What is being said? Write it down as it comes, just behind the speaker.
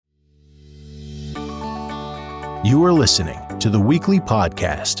You are listening to the weekly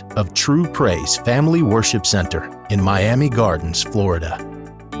podcast of True Praise Family Worship Center in Miami Gardens, Florida.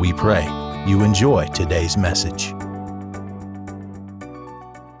 We pray you enjoy today's message.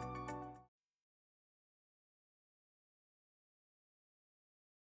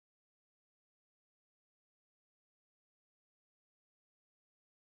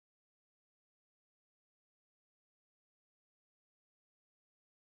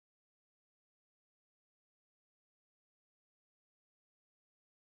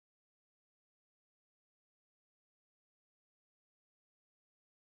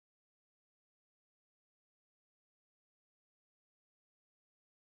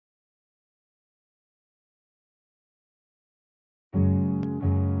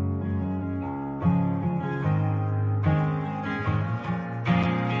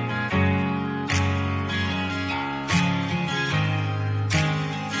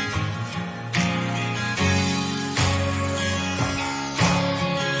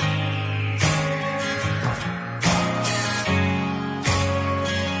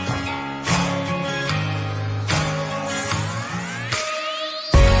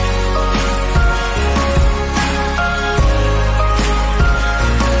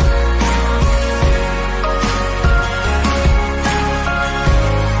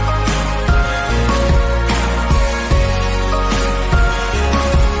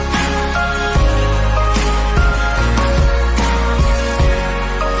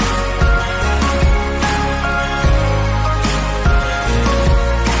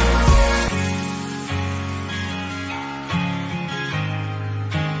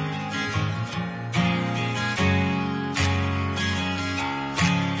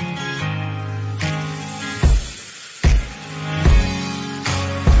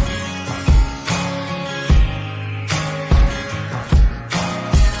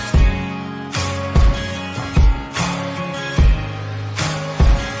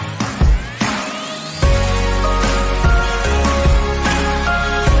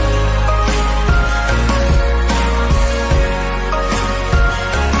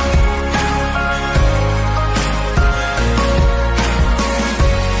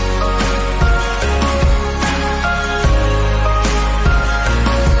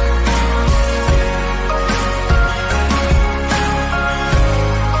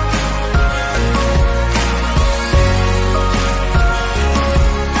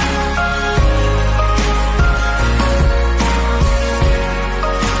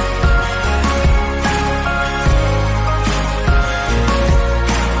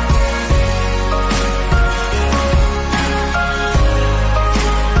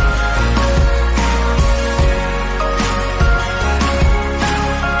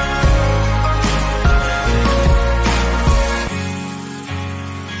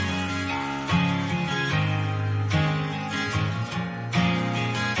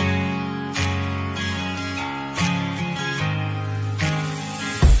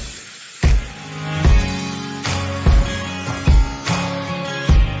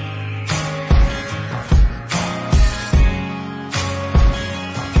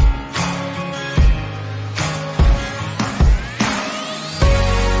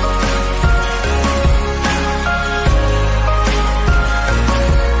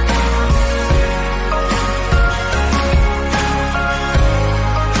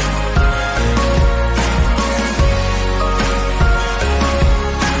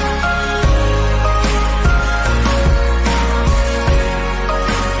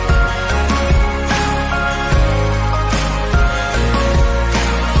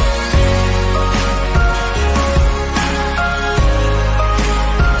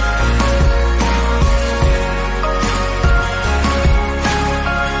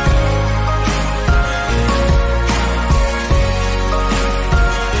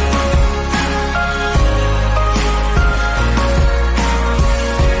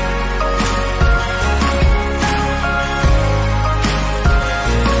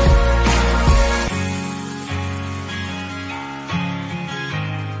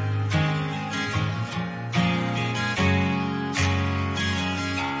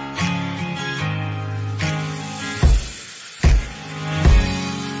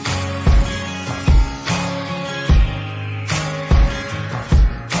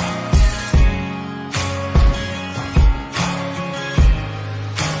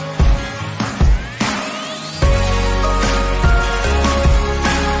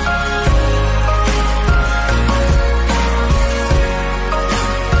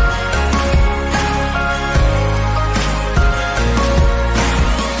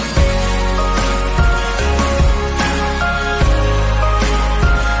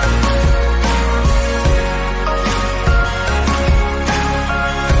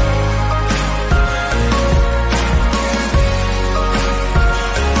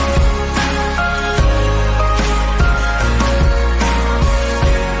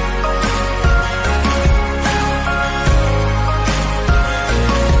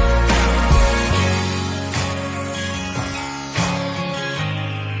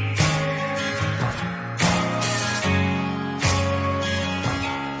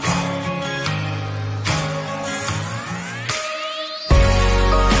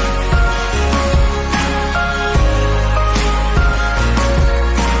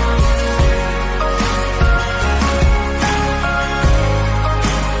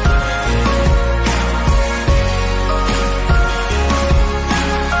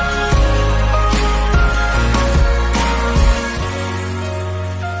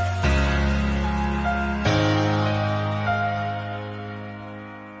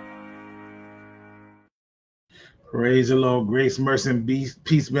 Praise the Lord. Grace, mercy, and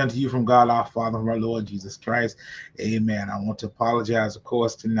peace be unto you from God our Father and our Lord Jesus Christ. Amen. I want to apologize, of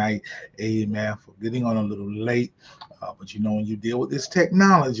course, tonight. Amen. For getting on a little late. But you know, when you deal with this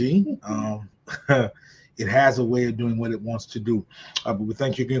technology, it has a way of doing what it wants to do. But we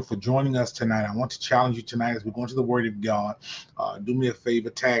thank you again for joining us tonight. I want to challenge you tonight as we go into the Word of God. Do me a favor,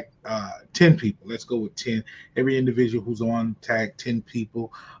 tag 10 people. Let's go with 10. Every individual who's on, tag 10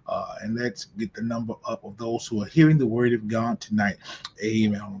 people. And let's get the number up of those who are hearing the Word of God tonight.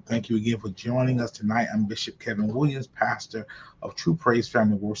 Amen. Thank you again for joining us tonight. I'm Bishop Kevin Williams, pastor of True Praise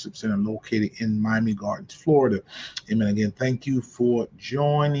Family Worship Center located in Miami Gardens, Florida. Amen. Again, thank you for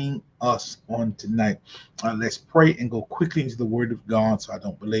joining us on tonight. Let's pray and go quickly into the Word of God so I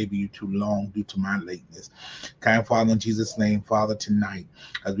don't belabor you too long due to my lateness. Kind Father, in Jesus' name, Father, tonight,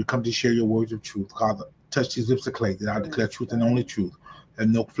 as we come to share your words of truth, Father, touch these lips of clay that I declare truth and only truth,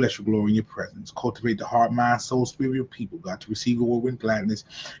 and no flesh or glory in your presence. Cultivate the heart, mind, soul, spirit of your people, God, to receive your word with gladness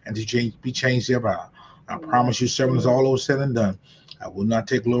and to be changed thereby. I promise you, servant, is all over said and done. I will not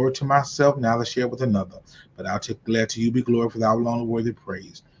take glory to myself, neither share with another, but I'll take glad to you be glory for thou alone worthy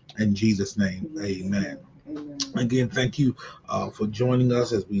praise. In Jesus' name, amen. Again, thank you for joining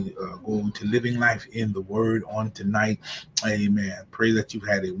us as we go into living life in the Word on tonight. Amen. Pray that you've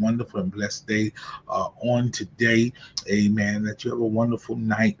had a wonderful and blessed day on today. Amen. That you have a wonderful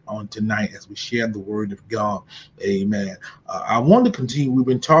night on tonight as we share the Word of God. Amen. I want to continue. We've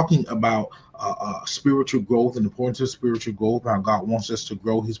been talking about spiritual growth and the importance of spiritual growth, how God wants us to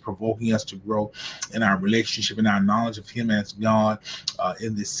grow. He's provoking us to grow in our relationship and our knowledge of Him as God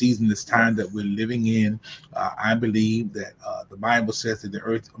in this season, this time that we're living in. I believe that the Bible says that the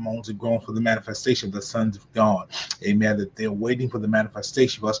earth moans and groans for the manifestation of the sons of God. Amen. That they're waiting for the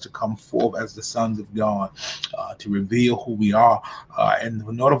manifestation of us to come forth as the sons of God, to reveal who we are. And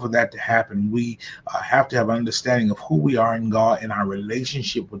in order for that to happen, we have to have an understanding of who we are in God and our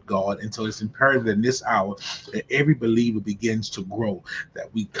relationship with God. And so it's imperative that in this hour that every believer begins to grow,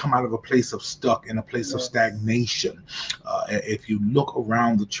 that we come out of a place of stuck and a place of stagnation. If you look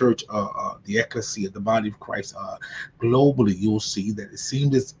around the church, the ecclesia, the body of Christ, globally, you'll see that it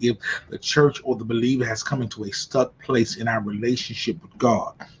seems as if the church or the believer has come into a stuck place in our relationship with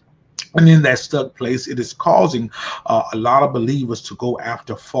God. And in that stuck place, it is causing a lot of believers to go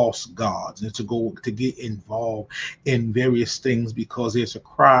after false gods and to get involved in various things, because there's a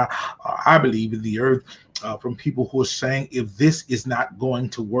cry, I believe, in the earth from people who are saying, if this is not going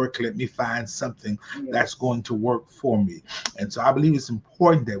to work, let me find something that's going to work for me. And so I believe it's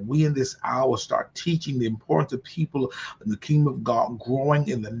important that we in this hour start teaching the importance of people in the kingdom of God growing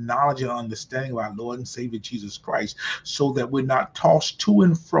in the knowledge and understanding of our Lord and Savior Jesus Christ, so that we're not tossed to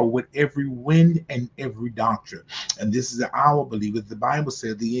and fro with every wind and every doctrine. And this is the hour, believers. The Bible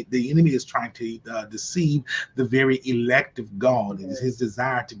says the enemy is trying to deceive the very elect of God. It is his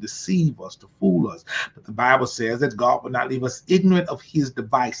desire to deceive us, to fool us. But the Bible says that God will not leave us ignorant of his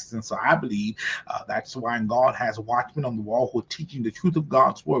devices. And so I believe that's why God has watchmen on the wall who are teaching the truth of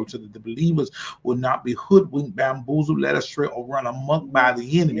God's word, so that the believers will not be hoodwinked, bamboozled, led astray, or run amok by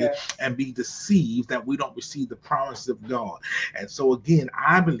the enemy and be deceived that we don't receive the promises of God. And so again,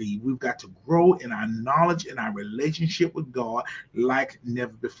 I believe we've got to grow in our knowledge and our relationship with God like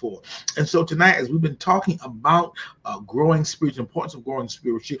never before. And so tonight, as we've been talking about growing spiritually, importance of growing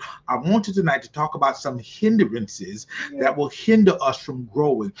spiritually, I wanted tonight to talk about some hindrances that will hinder us from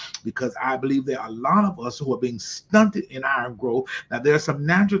growing, because I believe there are a lot of us who are being stunted in our growth. Now, there are some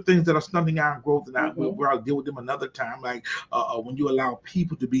natural things that are stunting our growth, and I'll deal with them another time, like when you allow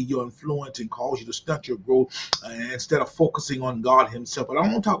people to be your influence and cause you to stunt your growth instead of focusing on God himself. But I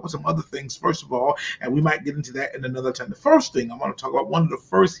want to talk about some other things first of all, and we might get into that in another time. The first thing I want to talk about, one of the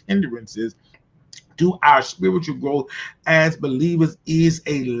first hindrances to our spiritual growth as believers, is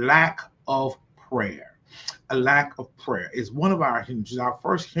a lack of prayer. A lack of prayer is one of our hindrances. Our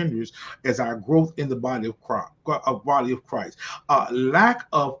first hindrance is our growth in the body of Christ. Lack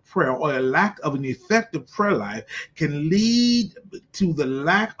of prayer, or a lack of an effective prayer life, can lead to the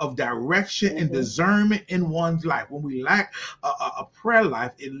lack of direction and discernment in one's life. When we lack a prayer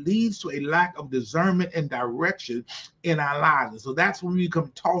life, it leads to a lack of discernment and direction in our lives. And so that's when we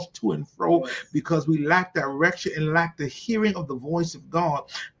become tossed to and fro, because we lack direction and lack the hearing of the voice of God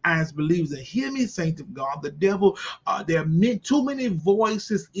as believers. And hear me, saints of God, the devil, there are too many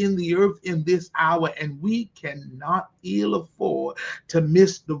voices in the earth in this hour, and we cannot cannot ill afford to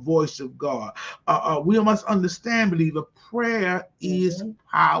miss the voice of God. We must understand, believer, prayer is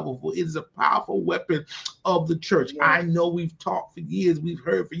powerful. It is a powerful weapon of the church. Yes. I know we've talked for years, we've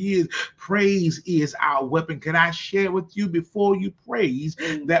heard for years, praise is our weapon. Can I share with you before you praise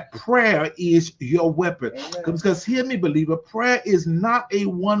that prayer is your weapon? Because hear me, believer, prayer is not a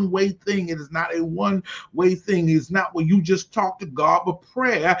one-way thing. It is not a one-way thing. It's not where you just talk to God, but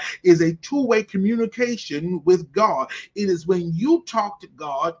prayer is a two-way communication with God. It is when you talk to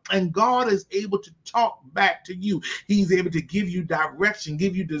God and God is able to talk back to you. He's able to give you direction,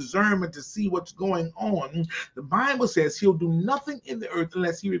 give you discernment to see what's going on. The Bible says he'll do nothing in the earth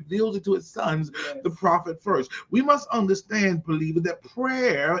unless he reveals it to his sons, the prophet first. We must understand, believer, that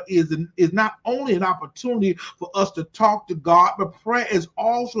prayer is not only an opportunity for us to talk to God, but prayer is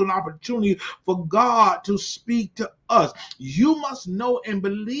also an opportunity for God to speak to us. You must know and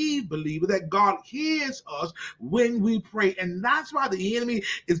believe, believer, that God hears us when we pray. And that's why the enemy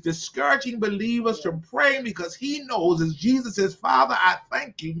is discouraging believers from praying, because he knows, as Jesus says, Father, I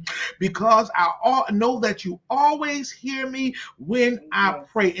thank you because I know that you always hear me when I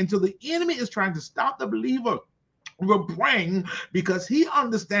pray. And so the enemy is trying to stop the believer from praying, because he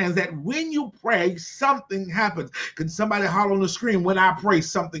understands that when you pray, something happens. Can somebody holler on the screen, when I pray,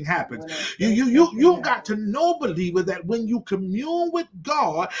 something happens? You've got to know, believer, that when you commune with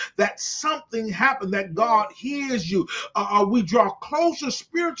God, that something happens, that God hears you. We draw closer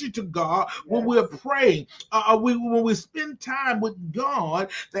spiritually to God when we're praying. When we spend time with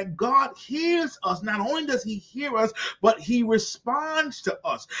God, that God hears us. Not only does he hear us, but he responds to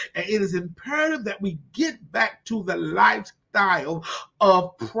us. And it is imperative that we get back to the lifestyle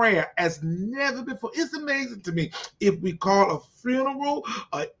of prayer as never before. It's amazing to me, if we call a funeral,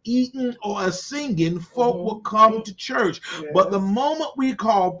 a eating, or a singing, folk will come to church. But the moment we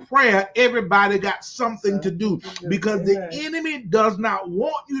call prayer, everybody got something to do, because the enemy does not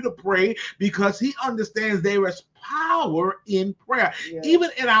want you to pray, because he understands there is power in prayer. Even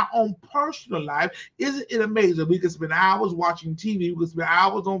in our own personal life, isn't it amazing? We can spend hours watching TV, we can spend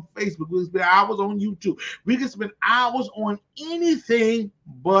hours on Facebook, we can spend hours on YouTube, we can spend hours on anything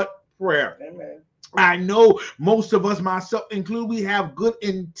but prayer. Amen. I know most of us, myself included, we have good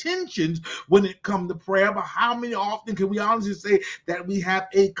intentions when it comes to prayer, but how many often can we honestly say that we have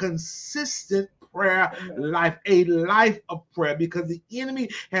a consistent prayer life, a life of prayer? Because the enemy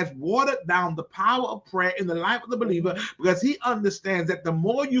has watered down the power of prayer in the life of the believer, because he understands that the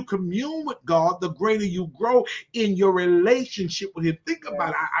more you commune with God, the greater you grow in your relationship with him. Think about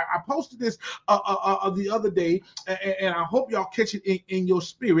it. I posted this the other day, and I hope y'all catch it in your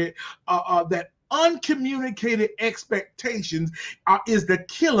spirit, that uncommunicated expectations is the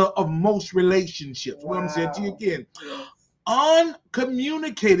killer of most relationships. What I'm saying to you again.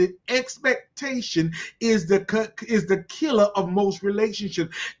 Uncommunicated expectation is the killer of most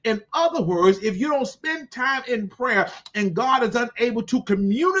relationships. In other words, if you don't spend time in prayer and God is unable to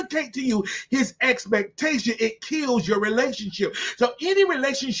communicate to you his expectation, it kills your relationship. So any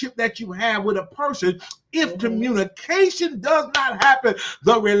relationship that you have with a person, if communication does not happen,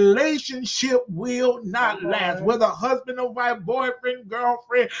 the relationship will not last. Whether husband or wife, boyfriend,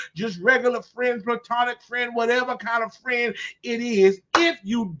 girlfriend, just regular friend, platonic friend, whatever kind of friend it is, if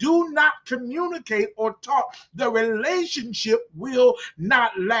you do not communicate or talk, the relationship will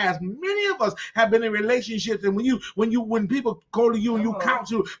not last. Many of us have been in relationships, and when people go to you and you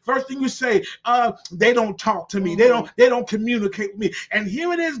counsel, first thing you say, they don't talk to me, they don't communicate with me. And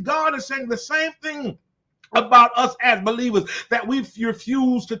here it is, God is saying the same thing about us as believers, that we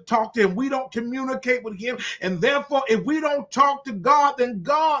refuse to talk to him. We don't communicate with him. And therefore, if we don't talk to God, then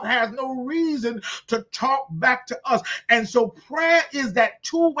God has no reason to talk back to us. And so prayer is that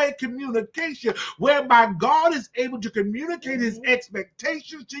two-way communication whereby God is able to communicate his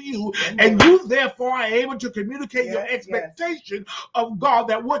expectations to you, and you therefore are able to communicate your expectation of God,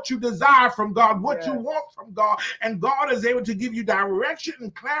 that what you desire from God, what you want from God, and God is able to give you direction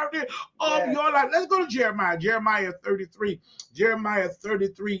and clarity of your life. Let's go to Jeremiah 33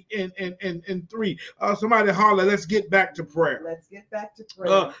 and 3. Somebody holler, let's get back to prayer. Let's get back to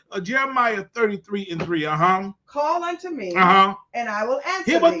prayer. Jeremiah 33 and 3. Call unto me, and I will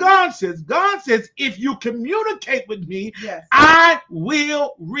answer. Hear what God says. God says, if you communicate with me, I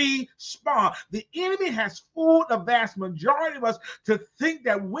will respond. The enemy has fooled the vast majority of us to think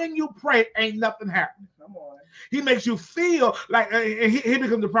that when you pray, ain't nothing happening. Come on. He makes you feel like he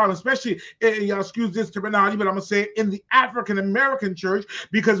becomes the problem, especially, y'all excuse this terminology, but I'm going to say it, in the African American church,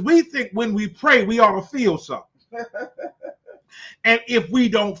 because we think when we pray, we ought to feel something. And if we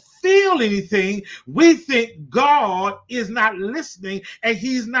don't feel anything, we think God is not listening and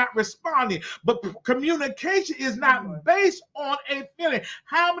he's not responding. But communication is not based on a feeling.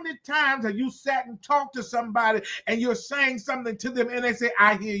 How many times have you sat and talked to somebody and you're saying something to them and they say,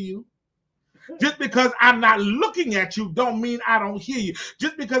 I hear you? Just because I'm not looking at you don't mean I don't hear you.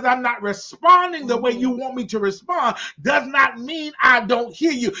 Just because I'm not responding the way you want me to respond does not mean I don't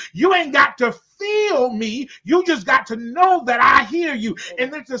hear you. You ain't got to feel me. You just got to know that I hear you.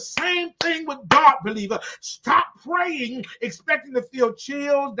 And it's the same thing with God, believer. Stop praying expecting to feel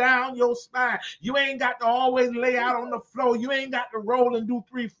chills down your spine. You ain't got to always lay out on the floor. You ain't got to roll and do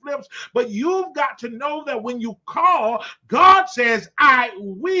 3 flips. But you've got to know that when you call, God says, I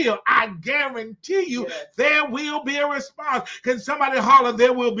will. I guarantee you there will be a response. Can somebody holler,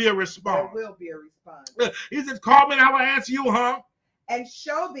 there will be a response? There will be a response. He says, call me and I will answer you, and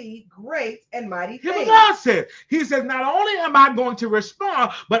show thee great and mighty things. Here's what God said. He says, not only am I going to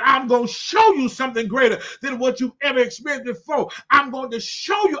respond, but I'm going to show you something greater than what you've ever experienced before. I'm going to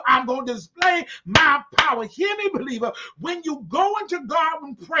show you. I'm going to display my power. Hear me, believer. When you go into God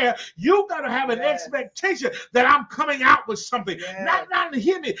in prayer, you got to have an expectation that I'm coming out with something. Not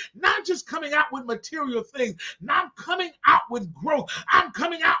hear me. Not just coming out with material things. Not coming out with growth. I'm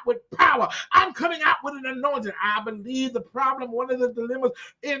coming out with power. I'm coming out with an anointing. I believe the problem, one of the dilemmas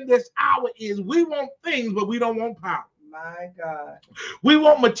in this hour is we want things, but we don't want power. My God. We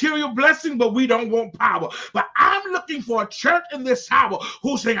want material blessing, but we don't want power. But I'm looking for a church in this hour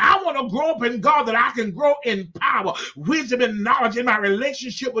who's saying, I want to grow up in God, that I can grow in power, wisdom, and knowledge in my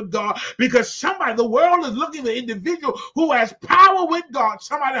relationship with God. Because the world is looking for an individual who has power with God.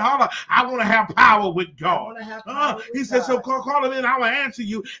 Somebody holler, I want to have power with God. He says, so call him in, I will answer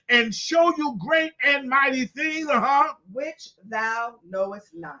you and show you great and mighty things, which thou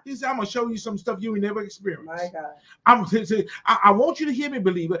knowest not. He said, I'm going to show you some stuff you ain't never experienced. My God. I want you to hear me,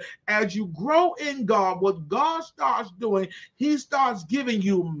 believer. As you grow in God, what God starts doing, he starts giving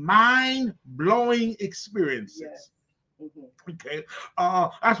you mind-blowing experiences. Yes. Okay,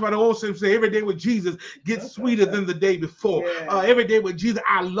 that's why the old saints say every day with Jesus gets sweeter than the day before. Every day with Jesus,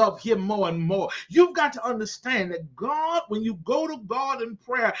 I love him more and more. You've got to understand that God, when you go to God in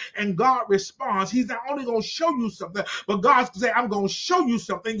prayer and God responds, he's not only going to show you something, but God's going to say, I'm going to show you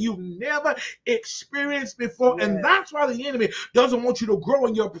something you've never experienced before. And that's why the enemy doesn't want you to grow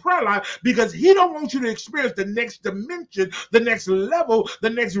in your prayer life, because he don't want you to experience the next dimension, the next level, the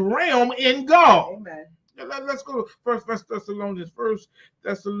next realm in God. Amen. Let's go to First Thessalonians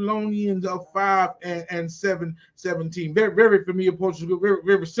 5 and 17. Very, very familiar portion, very,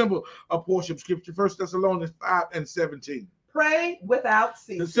 very simple portion of scripture. 1 Thessalonians 5 and 17. Pray without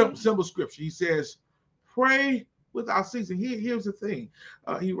ceasing. The simple scripture. He says, pray without ceasing. Here's the thing.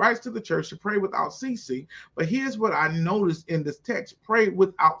 He writes to the church to pray without ceasing. But here's what I noticed in this text. Pray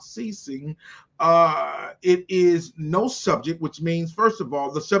without ceasing. It is no subject, which means, first of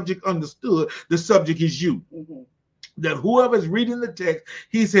all, the subject understood. The subject is you. That whoever's reading the text,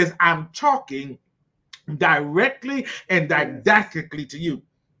 he says, I'm talking directly and didactically to you.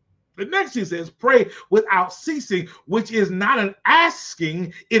 The next he says, pray without ceasing, which is not an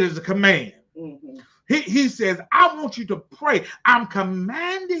asking, it is a command. He says, I want you to pray. I'm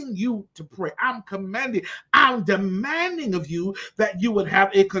commanding you to pray. I'm demanding of you that you would have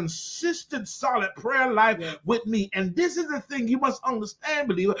a consistent, solid prayer life with me. And this is the thing you must understand,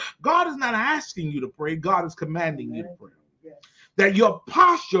 believer. God is not asking you to pray. God is commanding you to pray. That your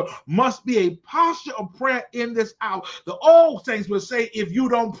posture must be a posture of prayer in this hour. The old saints would say, if you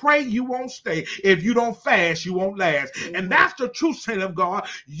don't pray, you won't stay. If you don't fast, you won't last. And that's the true saint of God.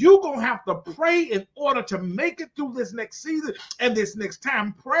 You're going to have to pray in order to make it through this next season and this next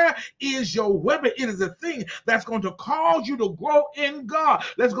time. Prayer is your weapon. It is a thing that's going to cause you to grow in God.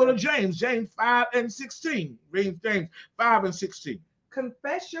 Let's go to James 5 and 16. James 5 and 16.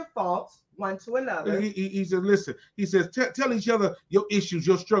 Confess your faults one to another. He said, listen, he says, tell each other your issues,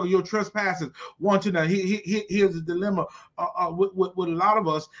 your struggle, your trespasses one to another. Here's the dilemma with a lot of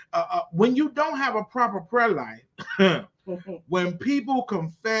us. When you don't have a proper prayer life, when people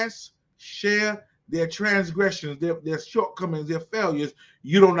confess, share their transgressions, their shortcomings, their failures,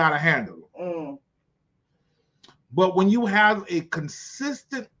 you don't know how to handle them. But when you have a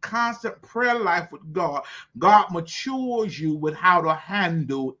consistent, constant prayer life with God, God matures you with how to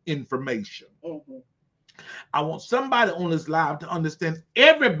handle information. I want somebody on this live to understand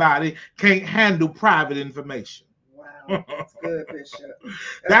everybody can't handle private information. Wow, that's good, Bishop.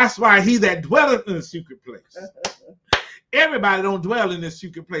 That's why he that dwelleth in the secret place. Everybody don't dwell in this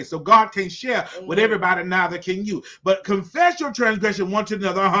secret place. So God can't share with everybody, neither can you. But confess your transgression one to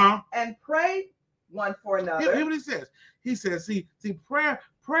another, and pray one for another. Hear what he says. He says, see, prayer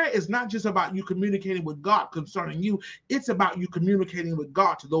is not just about you communicating with God concerning you. It's about you communicating with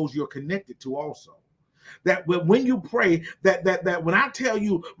God to those you're connected to also. That when you pray, that when I tell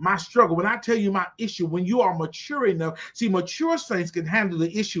you my struggle, when I tell you my issue, when you are mature enough, see, mature saints can handle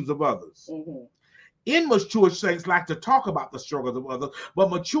the issues of others. Mm-hmm. Immature saints like to talk about the struggles of others,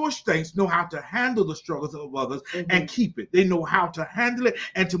 but mature saints know how to handle the struggles of others and keep it. They know how to handle it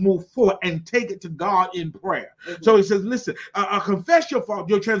and to move forward and take it to God in prayer. So he says, listen, confess your fault,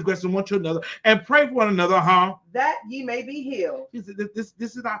 your transgression one to another, and pray for one another, that ye may be healed. He said,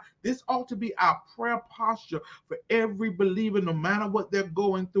 this ought to be our prayer posture for every believer, no matter what they're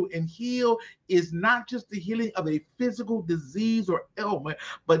going through. And heal is not just the healing of a physical disease or ailment,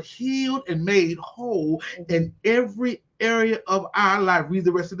 but healed and made whole in every area of our life. Read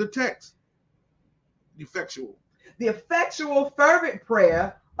the rest of the text. The effectual fervent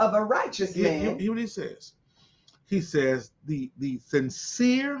prayer of a righteous man. Hear what he says. He says the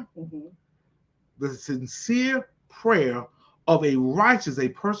sincere, the sincere prayer of a righteous, a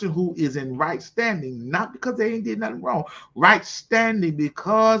person who is in right standing, not because they ain't did nothing wrong, right standing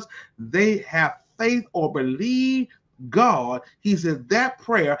because they have faith or believe God. He says that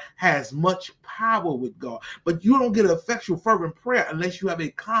prayer has much power with God, but you don't get an effectual fervent prayer unless you have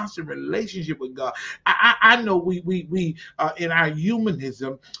a constant relationship with God. I know we in our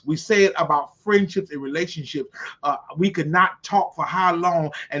humanism, we say it about friendships and relationships. We could not talk for how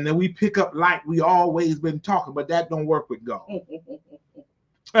long, and then we pick up like we always been talking, but that don't work with God.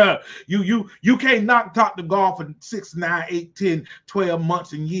 You can't not talk to God for 6, 9, 8, 10, 12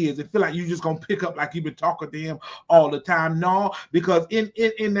 months and years and feel like you just gonna pick up like you've been talking to him all the time. No, because in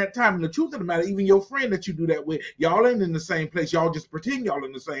that time, and the truth of the matter, even your friend that you do that with, y'all ain't in the same place. Y'all just pretend y'all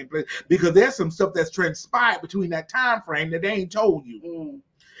in the same place because there's some stuff that's transpired between that time frame that they ain't told you.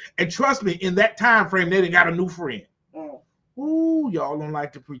 And trust me, in that time frame, they done got a new friend. Ooh, y'all don't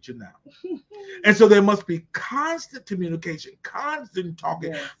like the preacher now. And so there must be constant communication, constant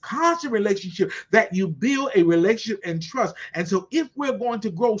talking, constant relationship, that you build a relationship and trust. And so if we're going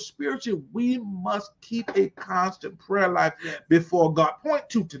to grow spiritually, we must keep a constant prayer life before God. Point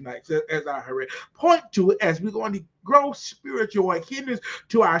 2 tonight, as I heard it. Point 2, as we're going to grow spiritual, or hindrance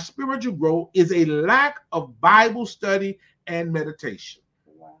to our spiritual growth, is a lack of Bible study and meditation.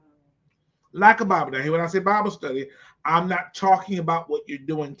 Lack of Bible. Now, when I say Bible study, I'm not talking about what you're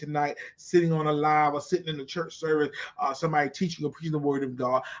doing tonight, sitting on a live or sitting in the church service, somebody teaching or preaching the word of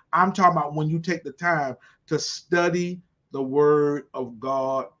God. I'm talking about when you take the time to study the word of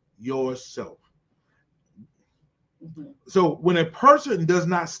God yourself. So when a person does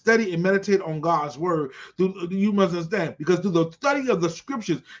not study and meditate on God's word, you must understand, because through the study of the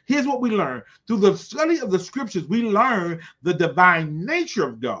scriptures, here's what we learn. Through the study of the scriptures, we learn the divine nature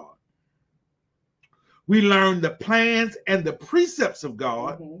of God. We learn the plans and the precepts of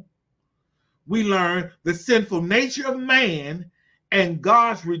God. We learn the sinful nature of man and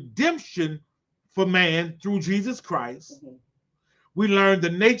God's redemption for man through Jesus Christ. We learn the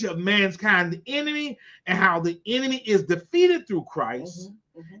nature of mankind, the enemy, and how the enemy is defeated through Christ.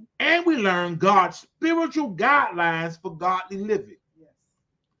 And we learn God's spiritual guidelines for godly living.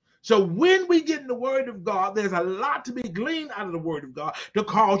 So when we get in the word of God, there's a lot to be gleaned out of the word of God to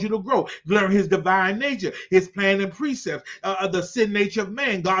cause you to grow. Learn his divine nature, his plan and precepts, the sin nature of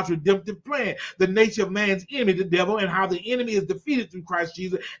man, God's redemptive plan, the nature of man's enemy, the devil, and how the enemy is defeated through Christ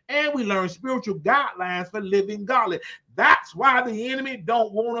Jesus. And we learn spiritual guidelines for living godly. That's why the enemy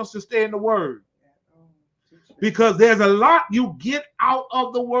don't want us to stay in the word. Because there's a lot you get out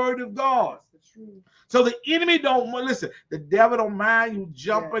of the word of God. So the enemy don't listen. The devil don't mind you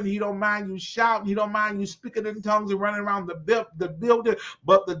jumping. He don't mind you shouting. He don't mind you speaking in tongues and running around the building.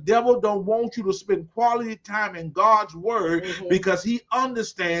 But the devil don't want you to spend quality time in God's word because he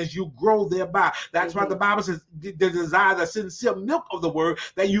understands you grow thereby. That's why the Bible says the desire, the sincere milk of the word,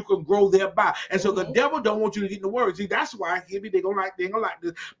 that you can grow thereby. And so the devil don't want you to get in the word. See, that's why they ain't gonna like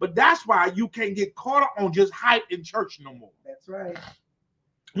this. But that's why you can't get caught up on just hype in church no more. That's right.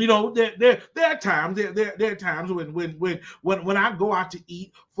 You know, there are times when I go out to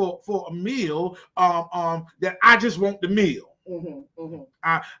eat for a meal, that I just want the meal.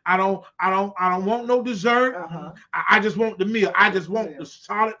 I don't want no dessert. I just want the meal. I just want the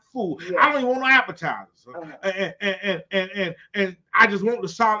solid food. I don't even want no appetizers. And I just want the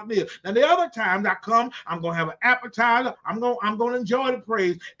solid meal. Now the other times I come, I'm gonna have an appetizer. I'm gonna enjoy the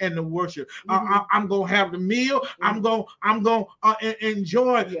praise and the worship. I'm gonna have the meal. I'm gonna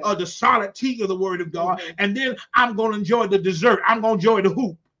enjoy the solid tea of the word of God, and then I'm gonna enjoy the dessert. I'm gonna enjoy the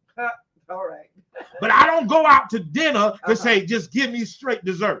hoop. All right. But I don't go out to dinner to say, just give me straight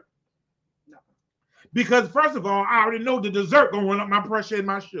dessert. No. Because first of all, I already know the dessert gonna run up my pressure and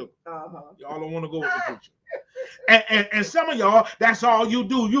my sugar. Y'all don't want to go with the picture. And some of y'all, that's all you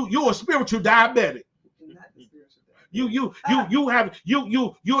do. You're a spiritual diabetic. You're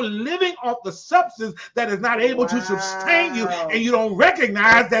living off the substance that is not able to sustain you, and you don't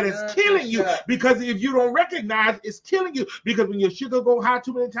recognize that it's killing you. Because if you don't recognize it's killing you, because when your sugar go high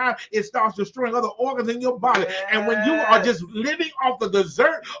too many times, it starts destroying other organs in your body. And when you are just living off the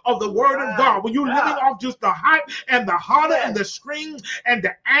dessert of the word of God, when you're living off just the hype and the holler and the screams and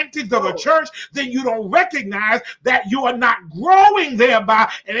the antics of a church, then you don't recognize that you are not growing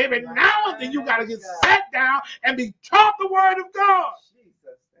thereby. And every now and then you got to get sat down and be taught the word of God.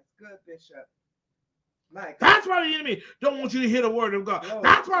 Jesus, that's good, Bishop. My That's why the enemy don't want you to hear the word of God.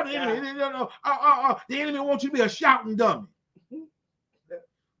 That's why the enemy, the enemy wants you to be a shouting dummy.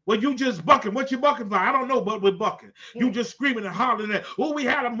 Well, you just bucking. What you bucking for? I don't know, but we're bucking. You just screaming and hollering at, oh, we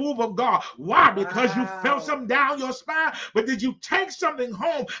had a move of God. Why? Because you felt something down your spine, but did you take something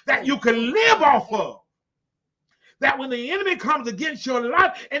home that you can live off of? That when the enemy comes against your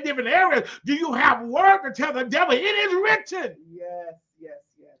life in different areas, do you have word to tell the devil? It is written. Yes.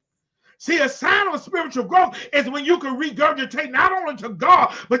 See, a sign of spiritual growth is when you can regurgitate not only to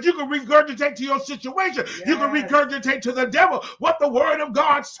God, but you can regurgitate to your situation. Yes. You can regurgitate to the devil what the word of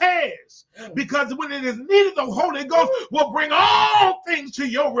God says. Because when it is needed, the Holy Ghost will bring all things to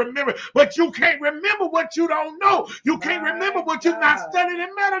your remembrance. But you can't remember what you don't know. You can't remember what you've not studied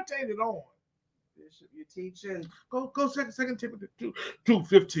and meditated on. You're teaching. Go 2 Timothy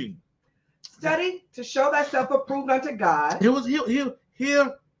 2:15. Study to show thyself approved unto God.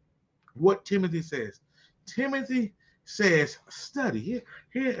 Here what Timothy says. Timothy says, study.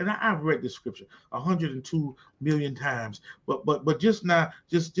 Here, and I've read this scripture 102 million times, but just now,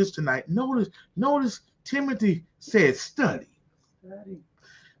 just tonight, notice Timothy said study.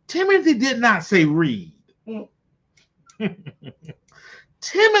 Timothy did not say read.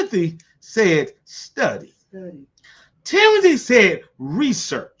 Timothy said study. Timothy said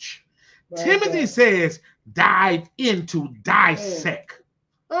research. Timothy says dive into, dissect.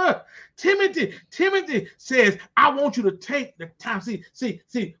 Timothy says, I want you to take the time. See,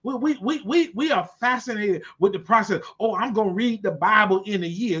 we are fascinated with the process. Oh, I'm going to read the Bible in a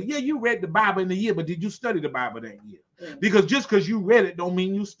year. Yeah, you read the Bible in a year, but did you study the Bible that year? Because just because you read it don't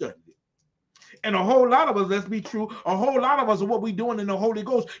mean you studied it. And a whole lot of us, let's be true, a whole lot of us are what we're doing in the Holy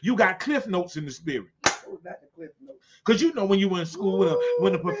Ghost. You got cliff notes in the spirit. Because you know when you were in school,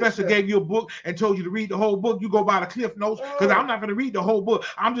 when the professor gave you a book and told you to read the whole book, you go by the cliff notes. Because I'm not going to read the whole book.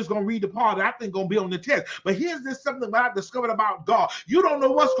 I'm just going to read the part that I think going to be on the test. But here's this something that I've discovered about God. You don't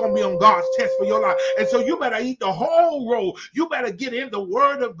know what's going to be on God's test for your life. And so you better eat the whole roll. You better get in the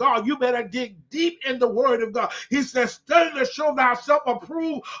word of God. You better dig deep in the word of God. He says, study to show thyself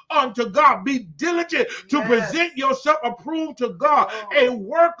approved unto God. Be diligent to present yourself approved to God. A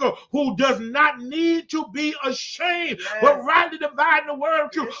worker who does not need to be ashamed, but rightly dividing the word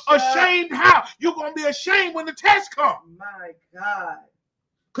of truth. Ashamed how? You're going to be ashamed when the test comes. My God.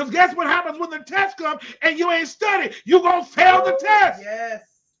 Because guess what happens when the test comes and you ain't studied? You're going to fail the test. Yes.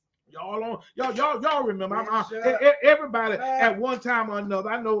 Y'all remember. Everybody at one time or another.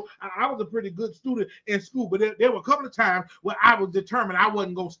 I know I was a pretty good student in school, but there were a couple of times where I was determined I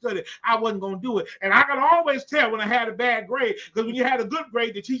wasn't going to study. I wasn't going to do it. And I could always tell when I had a bad grade, because when you had a good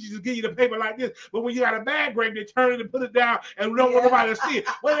grade, the teachers just give you the paper like this. But when you had a bad grade, they turn it and put it down and we don't want nobody to see it.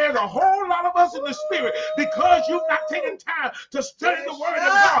 Well, there's a whole lot of us in the spirit because you've not taken time to study the word of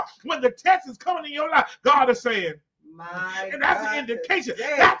God. When the test is coming in your life, God is saying, and that's an indication.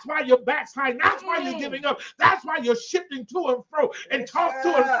 That's why you're backsliding. That's why you're giving up. That's why you're shifting to and fro and toss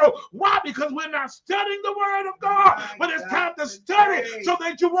to and fro. Why? Because we're not studying the word of God. But it's time to study so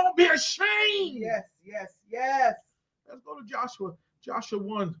that you won't be ashamed. Yes. Let's go to Joshua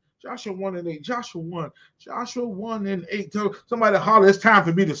 1. Joshua 1 and 8. Joshua 1 and 8. Somebody holler, it's time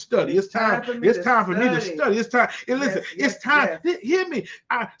for me to study. It's time for me to study. It's time. And listen, it's time. Hear me.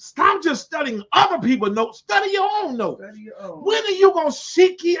 Stop just studying other people's notes. Study your own notes. When are you going to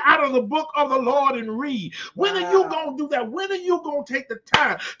seek ye out of the book of the Lord and read? When are you going to do that? When are you going to take the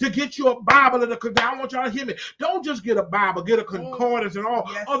time to get you a Bible? I want y'all to hear me. Don't just get a Bible. Get a concordance and all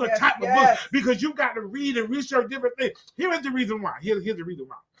other type of books, because you got to read and research different things. Here is the reason why. Here's the reason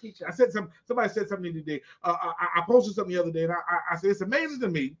why. I said somebody said something today. I posted something the other day, and I said it's amazing to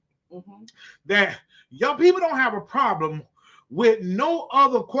me that young people don't have a problem with no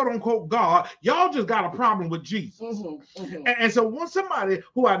other quote unquote God. Y'all just got a problem with Jesus. And so once somebody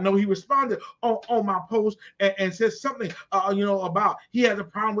who I know, he responded on my post and said something, about he has a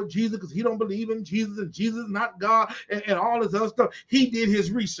problem with Jesus because he don't believe in Jesus and Jesus is not God and all this other stuff. He did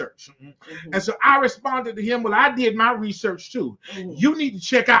his research. And so I responded to him, well, I did my research too. You need to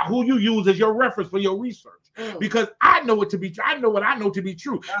check out who you use as your reference for your research. Because I know it to be true. I know what I know to be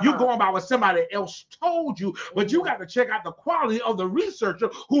true. You're going by what somebody else told you, but you got to check out the quality of the researcher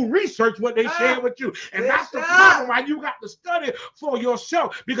who researched what they shared with you. And that's the problem why you got to study for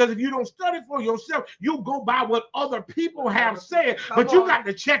yourself. Because if you don't study for yourself, you go by what other people have said, but you got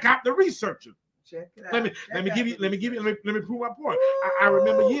to check out the researcher. Let me prove my point. I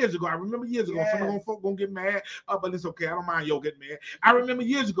remember years ago. Some folk gonna get mad, but it's okay. I don't mind y'all getting mad. I remember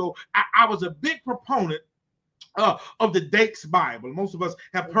years ago. I was a big proponent of the Dakes Bible. Most of us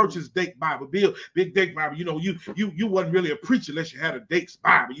have purchased Dakes Bible. Big Dakes Bible. You wasn't really a preacher unless you had a Dakes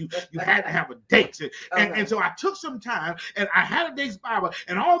Bible. You had to have a Dakes. And so I took some time and I had a Dakes Bible.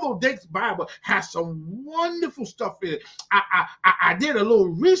 And although Dakes Bible has some wonderful stuff in it, I did a little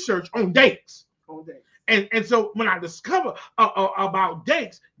research on Dakes. And so when I discovered about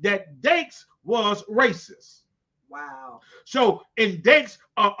Dakes, that Dakes was racist. Wow. So in Dakes'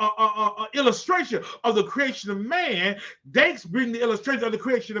 illustration of the creation of man, Dakes bring the illustration of the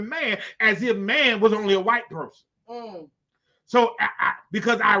creation of man as if man was only a white person. So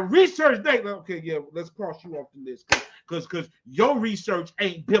because I researched Dakes, okay, yeah, let's cross you off the list because your research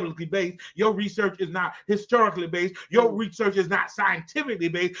ain't biblically based. Your research is not historically based. Your research is not scientifically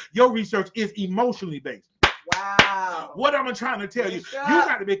based. Your research is emotionally based. Wow. What am I trying to tell you? You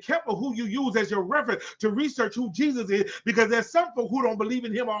got to be careful who you use as your reference to research who Jesus is, because there's some folk who don't believe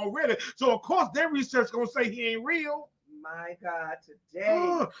in him already. So, of course, their research going to say he ain't real. My God,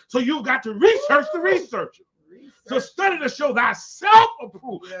 today. So you got to research the researcher. So study to show thyself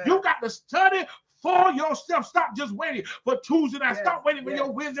approved. Yeah. You got to study for yourself. Stop just waiting for Tuesday night. Stop waiting for your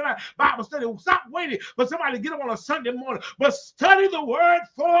Wednesday night Bible study. Stop waiting for somebody to get up on a Sunday morning. But study the word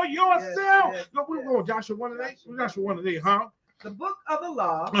for yourself. We're going Joshua 1:8. Joshua 1:8, huh? The book of the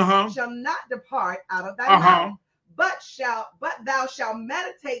law shall not depart out of thy mouth, but thou shalt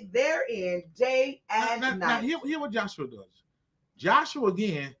meditate therein day and night. Now hear what Joshua does. Joshua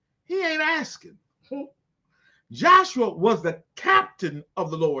again, he ain't asking. Joshua was the captain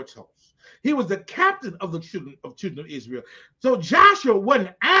of the Lord's host. He was the captain of the children of Israel. So Joshua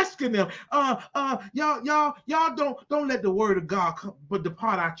wasn't asking them, y'all don't let the word of God come, but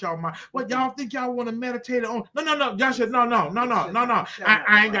depart out y'all mind. What y'all think y'all want to meditate on? No, Joshua, no.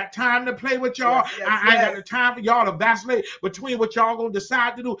 I ain't got time to play with y'all. I ain't got the time for y'all to vacillate between what y'all gonna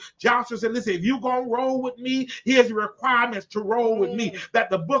decide to do. Joshua said, listen, if you gonna roll with me, here's the requirements to roll with me.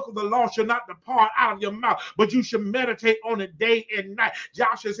 That the book of the law shall not depart out of your mouth, but you should meditate on it day and night.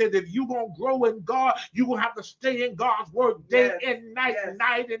 Joshua said, if you gonna grow in God, you will have to stay in God's word day and night,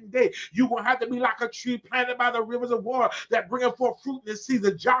 night and day. You're going to have to be like a tree planted by the rivers of water that bringeth forth fruit in this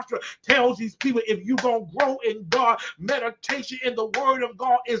season. Joshua tells these people, if you're going to grow in God, meditation in the word of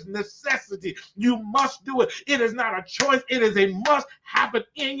God is necessity. You must do it. It is not a choice. It is a must happen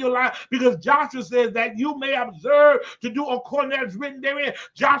in your life, because Joshua says that you may observe to do according to as written therein.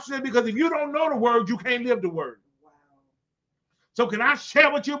 Joshua said, because if you don't know the word, you can't live the word. So can I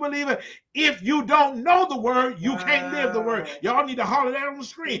share what you believe in? If you don't know the word, you can't live the word. Y'all need to holler that on the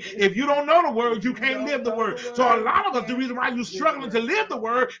screen. If you don't know the word, you can't live the word. So a lot of us, the reason why you're struggling to live the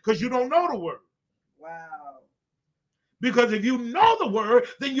word, because you don't know the word. Wow. Because if you know the word,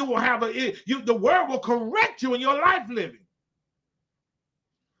 then you will have the word will correct you in your life living.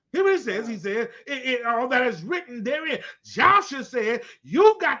 Hear what he says. He said, all that is written therein. Joshua said,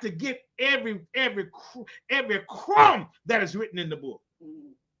 you got to get every crumb that is written in the book.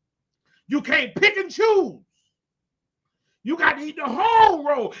 You can't pick and choose. You got to eat the whole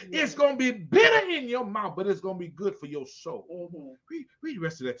roll. It's going to be bitter in your mouth, but it's going to be good for your soul. Read the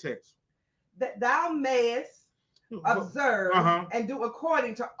rest of that text. That thou mayest observe and do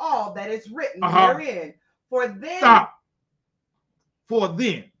according to all that is written therein. For then. Stop. For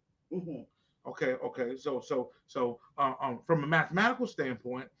then. Okay. So from a mathematical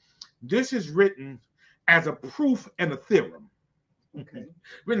standpoint, this is written as a proof and a theorem.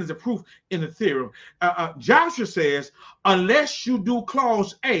 Written as a proof in a theorem. Joshua says, unless you do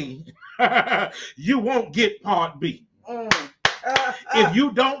clause A, you won't get part B. If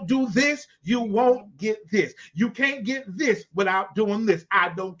you don't do this, you won't get this. You can't get this without doing this. I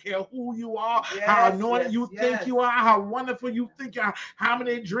don't care who you are, how anointed you think you are, how wonderful you think you are, how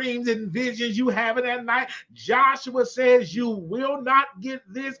many dreams and visions you have in that night. Joshua says you will not get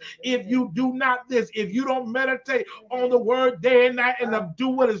this if you do not this. If you don't meditate on the word day and night and do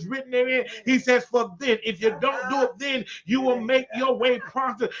what is written in it, he says, for then, if you don't do it, then you will make your way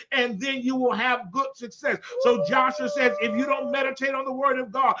prosperous and then you will have good success. So Joshua says, if you don't meditate on the word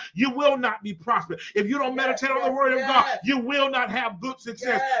of God, you will not be prosperous. If you don't meditate on the word of God, you will not have good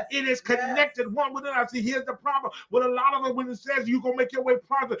success. It is connected one with another. See, here's the problem with a lot of it. When it says you're going to make your way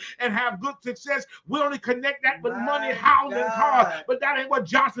prosperous and have good success, we only connect that with money, house, and cars. But that ain't what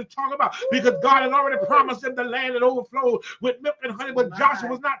Joshua's talking about, because God had already promised them the land that overflows with milk and honey. But Joshua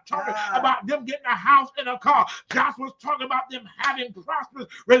was not talking about them getting a house and a car. Joshua was talking about them having prosperous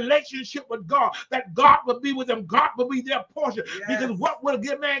relationship with God, that God would be with them. God would be their portion. Because what would a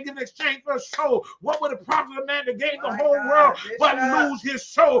good man give in exchange for a soul? What would it profit a man to gain the whole world but lose his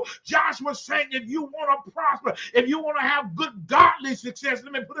soul? Joshua's saying, if you want to prosper, if you want to have good godly success,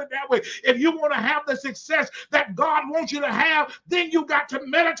 let me put it that way, if you want to have the success that God wants you to have, then you got to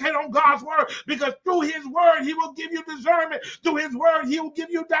meditate on God's word, because through his word he will give you discernment. Through his word he will give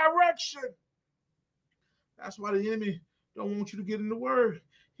you direction. That's why the enemy don't want you to get in the word.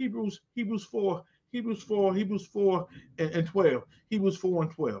 Hebrews 4 and 12. Hebrews 4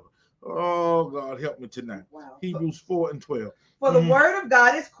 and 12. Oh, God, help me tonight. Wow. Hebrews 4 and 12. For the word of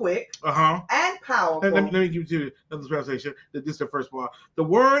God is quick and powerful. Let me give you another translation. This is the first part. The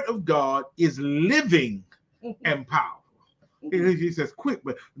word of God is living and powerful. He says quick,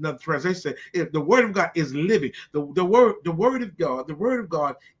 but another translation says the word of God is living. The word of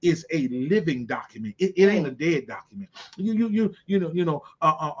God is a living document. It ain't a dead document.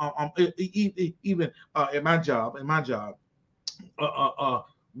 Even in my job,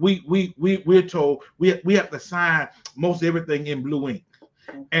 we're told we have to sign most everything in blue ink.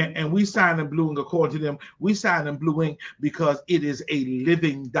 And we sign in blue ink, according to them, we sign in blue ink because it is a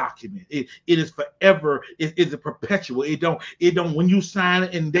living document. It is forever. It is a perpetual. It don't, when you sign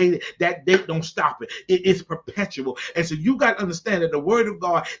it and date it, that date don't stop it. It is perpetual. And so you got to understand that the word of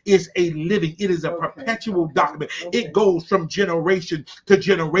God is a living, it is a perpetual document. It goes from generation to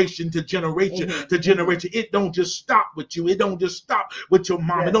generation to generation to generation. It don't just stop with you. It don't just stop with your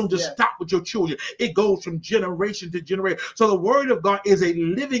mom. It don't just stop with your children. It goes from generation to generation. So the word of God is a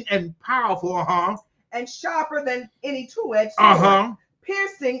living and powerful, and sharper than any two-edged sword,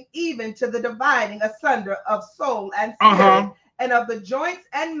 piercing even to the dividing asunder of soul and spirit, and of the joints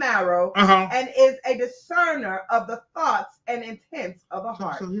and marrow, and is a discerner of the thoughts and intents of the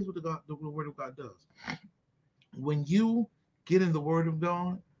heart. So here's what the word of God does. When you get in the word of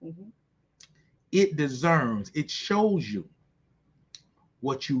God, it discerns, it shows you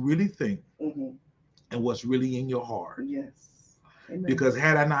what you really think and what's really in your heart. Yes. Amen. Because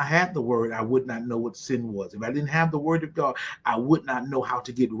had I not had the word, I would not know what sin was. If I didn't have the word of God, I would not know how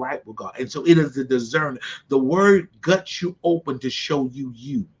to get right with God. And so it is the discernment. The word guts you open to show you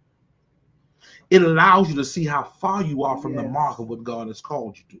you. It allows you to see how far you are from the mark of what God has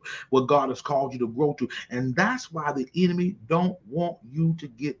called you to, what God has called you to grow to. And that's why the enemy don't want you to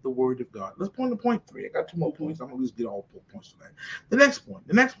get the word of God. Let's point to point 3. I got 2 more points. I'm going to just get all 4 points tonight. The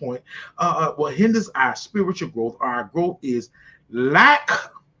next point, what hinders our spiritual growth, our growth, is lack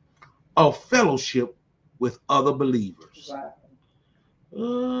of fellowship with other believers.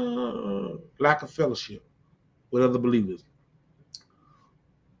 Lack of fellowship with other believers.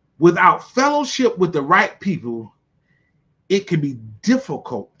 Without fellowship with the right people, it can be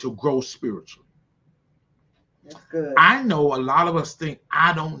difficult to grow spiritually. That's good. I know a lot of us think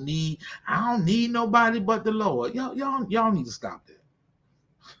I don't need nobody but the Lord. Y'all need to stop that.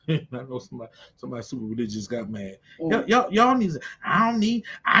 I know somebody super religious got mad. Y'all need to,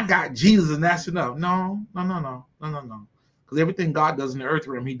 I got Jesus and that's enough. No. Because everything God does in the earth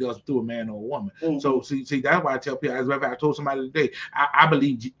realm, he does through a man or a woman. So see, that's why I tell people, as a matter of fact, I told somebody today, I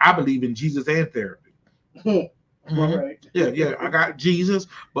believe in Jesus and therapy. Right. Yeah. I got Jesus,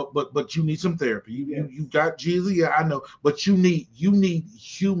 but you need some therapy. You got Jesus, yeah, I know, but you need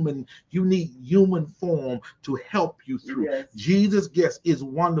human form to help you through. Yes. Jesus, yes, is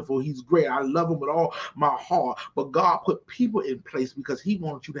wonderful. He's great. I love him with all my heart. But God put people in place because he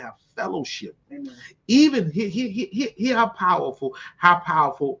wants you to have fellowship. Amen. Even here, how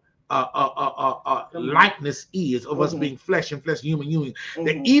powerful likeness is of us being flesh and flesh, human union.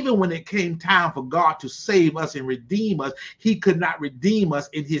 That even when it came time for God to save us and redeem us, he could not redeem us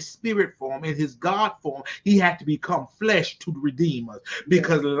in his spirit form, in his God form. He had to become flesh to redeem us,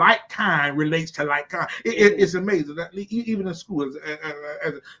 because like kind relates to like kind. It's amazing that even in school,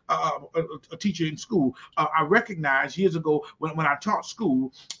 as a teacher in school, I recognized years ago when I taught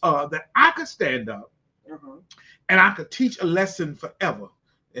school that I could stand up and I could teach a lesson forever.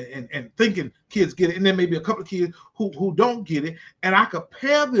 And thinking kids get it, and then maybe a couple of kids who don't get it, and I could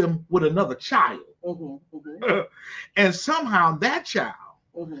pair them with another child, and somehow that child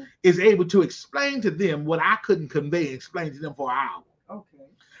is able to explain to them what I couldn't convey and explain to them for an hour.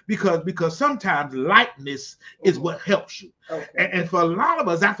 Because sometimes likeness is what helps you. And for a lot of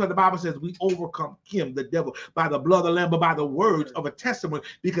us, that's what the Bible says, we overcome him, the devil, by the blood of the Lamb, but by the words of a testimony.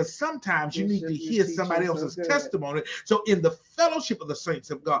 Because sometimes you need to hear somebody else's testimony. So in the fellowship of the saints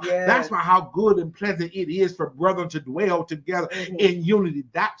of God, that's why how good and pleasant it is for brethren to dwell together in unity.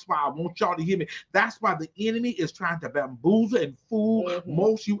 That's why I want y'all to hear me. That's why the enemy is trying to bamboozle and fool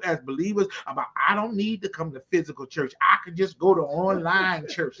most you as believers about, I don't need to come to physical church. I can just go to online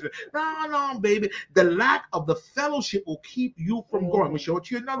church. No, baby. The lack of the fellowship will keep you from going. We'll show it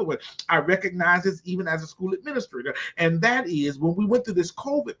to you another way. I recognize this even as a school administrator, and that is when we went through this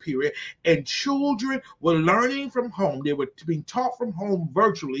COVID period and children were learning from home, they were being taught from home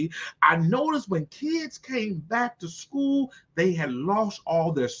virtually. I noticed when kids came back to school, they had lost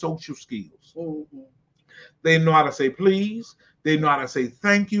all their social skills. They know how to say please. They know how to say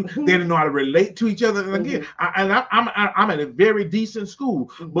thank you. They don't know how to relate to each other. And again, I'm at a very decent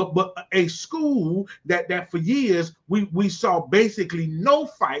school, but a school that for years we saw basically no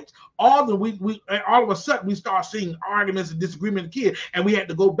fights. All of a sudden we start seeing arguments and disagreement with kids, and we had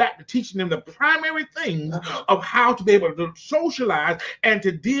to go back to teaching them the primary things of how to be able to socialize and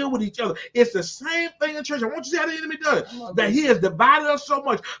to deal with each other. It's the same thing in church. I want you to see how the enemy does it. That he has divided us so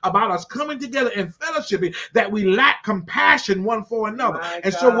much about us coming together and fellowshipping that we lack compassion one for another.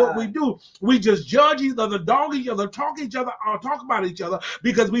 So what we do, we just judge each other, dog each other, talk about each other,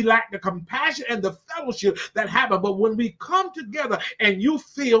 because we lack the compassion and the fellowship that happen. But when we come together and you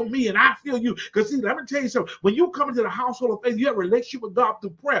feel me and I feel you, because see, let me tell you something, when you come into the household of faith, you have a relationship with God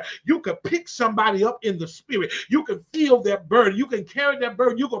through prayer. You can pick somebody up in the spirit. You can feel their burden. You can carry their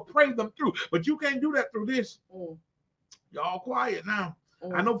burden. You can pray them through. But you can't do that through this. Y'all quiet now.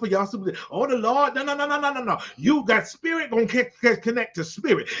 I know for y'all, oh, the Lord, no. You got spirit gonna connect to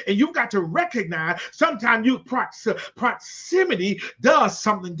spirit, and you got to recognize sometimes proximity does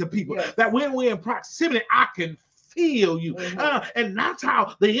something to people. That when we're in proximity, I can feel you. And that's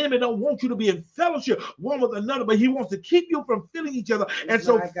how the enemy don't want you to be in fellowship one with another, but he wants to keep you from feeling each other. And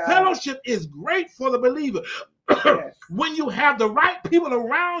so fellowship is great for the believer. When you have the right people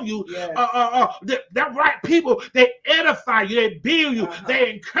around you, that right people, they edify you, they build you, they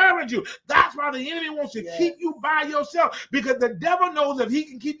encourage you. That's why the enemy wants to keep you by yourself, because the devil knows if he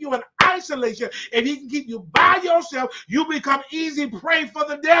can keep you in isolation, if he can keep you by yourself, you become easy prey for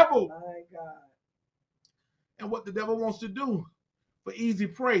the devil. My God. And what the devil wants to do for easy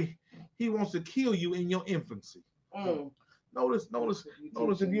prey, he wants to kill you in your infancy. Notice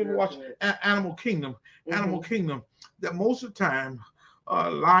if you ever watch Animal Kingdom, that most of the time,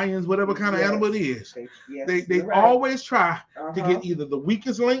 lions, whatever kind of animal it is, they always try to get either the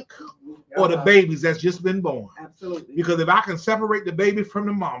weakest link or the babies that's just been born. Absolutely. Because if I can separate the baby from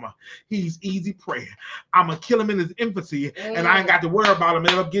the mama, he's easy prey. I'm going to kill him in his infancy, and I ain't got to worry about him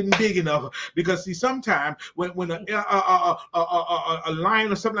end up getting big enough. Because see, sometimes when a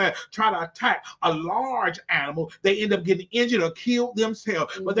lion or something like that try to attack a large animal, they end up getting injured or killed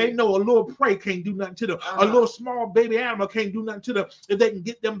themselves. But they know a little prey can't do nothing to them. A little small baby animal can't do nothing to them if they can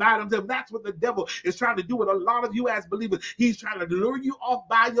get them by themselves. That's what the devil is trying to do with a lot of you as believers. He's trying to lure you off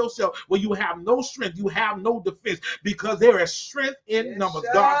by yourself where you have no strength, you have no defense, because there is strength in numbers.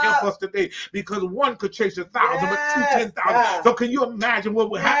 God help us today, because one could chase 1,000, but 10,000. So can you imagine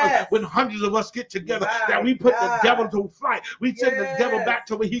what would happen when hundreds of us get together, that we put the devil to flight, we send the devil back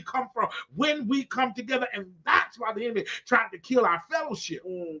to where he come from when we come together. And that's why the enemy trying to kill our fellowship.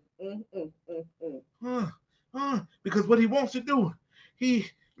 Because what he wants to do,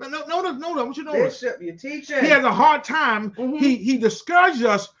 no, I want you to notice. Bishop, you're teaching. He has a hard time. He discourages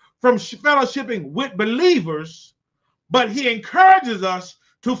us from fellowshipping with believers, but he encourages us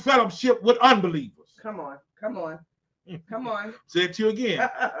to fellowship with unbelievers. Come on. Say it to you again.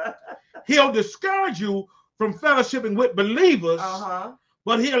 He'll discourage you from fellowshipping with believers,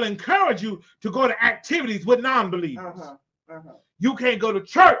 but he'll encourage you to go to activities with non-believers. You can't go to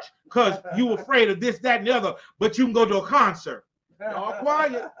church because you're afraid of this, that, and the other, but you can go to a concert. Y'all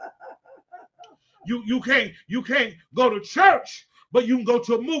quiet. You can't go to church, but you can go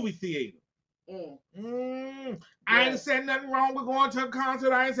to a movie theater. I ain't said nothing wrong with going to a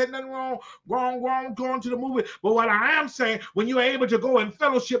concert. I ain't said nothing wrong going to the movie. But what I am saying, when you're able to go in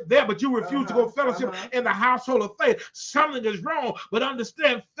fellowship there, but you refuse to go fellowship in the household of faith, something is wrong. But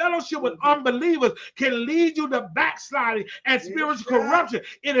understand, fellowship with unbelievers can lead you to backsliding and spiritual corruption.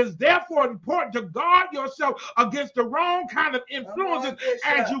 It is therefore important to guard yourself against the wrong kind of influences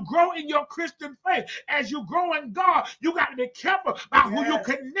as you grow in your Christian faith. As you grow in God, you got to be careful about who you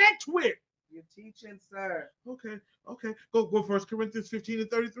connect with. You're teaching, sir. Okay. Go 1 Corinthians 15 and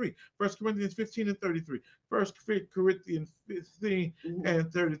 33. 1 Corinthians 15 and 33. 1 Corinthians 15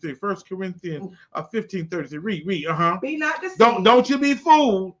 and 33. 1 Corinthians 15, 33. Read. Be not deceived. Don't you be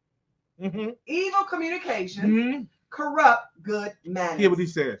fooled. Evil communication corrupt good manners. Hear what he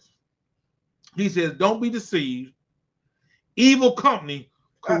says. He says, don't be deceived. Evil company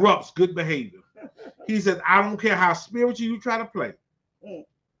corrupts good behavior. He says, I don't care how spiritual you try to play.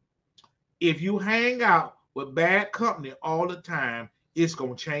 If you hang out with bad company all the time, it's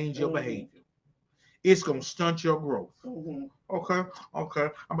going to change your behavior. It's going to stunt your growth. Okay.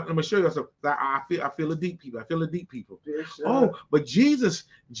 Let me show you something. I feel a deep people. Oh, but Jesus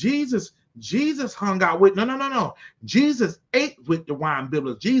hung out with, no. Jesus ate with the wine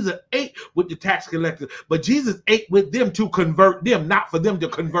bibblers. Jesus ate with the tax collectors. But Jesus ate with them to convert them, not for them to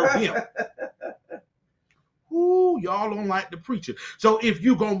convert him. Ooh, y'all don't like the preacher. So if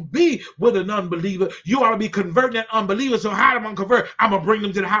you're going to be with an unbeliever, you ought to be converting that unbeliever. So how am I going to convert? I'm going to bring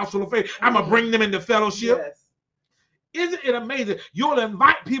them to the household of faith. I'm going to bring them into fellowship. Yes. Isn't it amazing? You'll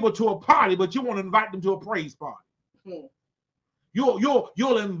invite people to a party, but you won't invite them to a praise party.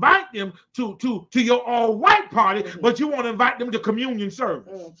 You'll invite them to your all-white party, but you won't invite them to communion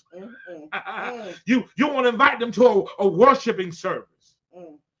service. You won't invite them to a worshiping service.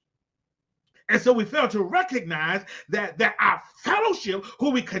 And so we fail to recognize that our fellowship, who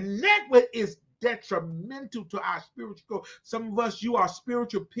we connect with, is detrimental to our spiritual growth. Some of us, you are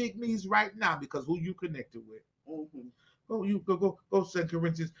spiritual pygmies right now because who you connected with. Oh, you go 2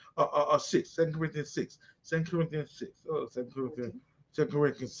 Corinthians 6. 2 Corinthians 6. 2 Corinthians 6. 2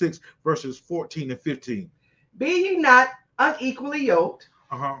 Corinthians 6, verses 14 and 15. Be ye not unequally yoked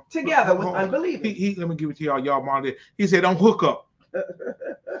together with unbelievers. Let me give it to y'all monitor. He said, don't hook up.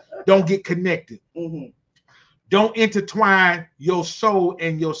 Don't get connected. Don't intertwine your soul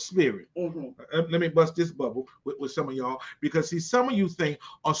and your spirit. Let me bust this bubble with some of y'all, because see, some of you think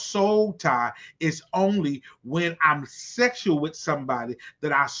a soul tie is only when I'm sexual with somebody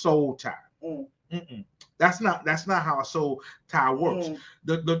that I soul tie. That's not how a soul tie works.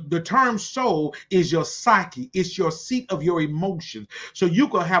 The term soul is your psyche. It's your seat of your emotions. So you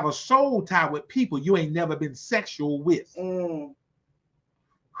can have a soul tie with people you ain't never been sexual with.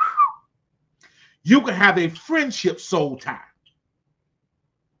 You can have a friendship soul tie,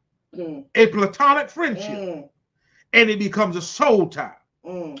 a platonic friendship, and it becomes a soul tie.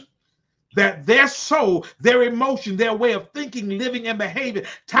 That their soul, their emotion, their way of thinking, living, and behaving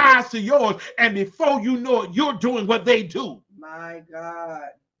ties to yours, and before you know it, you're doing what they do. My God.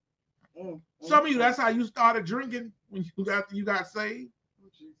 Some of you, that's how you started drinking when you got saved.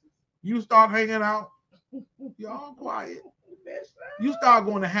 You start hanging out. Y'all quiet. You start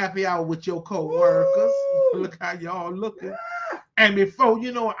going to happy hour with your co-workers. Look how y'all looking. And before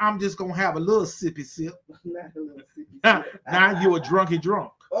you know it, I'm just going to have a little sippy sip. Now you're a drunky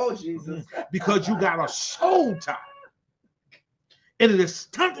drunk. Oh, Jesus. Because you got a soul tie. And it is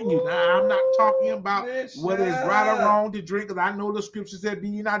stunting you. Now, I'm not talking about whether it's right or wrong to drink, because I know the scripture said, be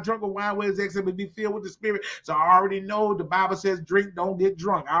ye not drunk with wine, where it's excellent, but be filled with the Spirit. So I already know the Bible says, drink, don't get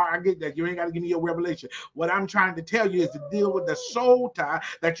drunk. I get that. You ain't got to give me your revelation. What I'm trying to tell you is to deal with the soul tie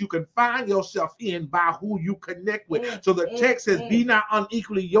that you can find yourself in by who you connect with. So the text says, be not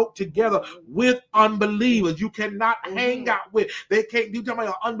unequally yoked together with unbelievers. You cannot hang out with. They can't do something.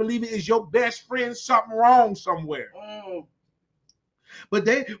 An unbeliever is your best friend. Something wrong somewhere. But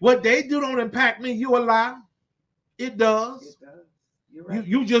what they do don't impact me. You a lie. It does. It does. You're right.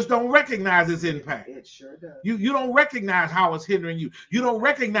 You just don't recognize its impact. It sure does. You don't recognize how it's hindering you. You don't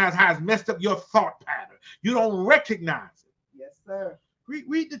recognize how it's messed up your thought pattern. You don't recognize it. Yes, sir.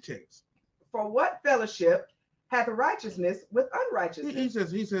 Read the text. For what fellowship hath righteousness with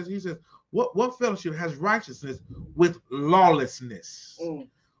unrighteousness? He says, what fellowship has righteousness with lawlessness?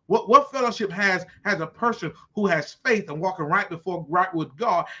 What fellowship has a person who has faith and walking right with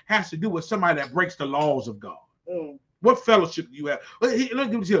God has to do with somebody that breaks the laws of God? What fellowship do you have?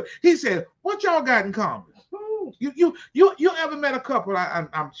 He said, what y'all got in common? You ever met a couple?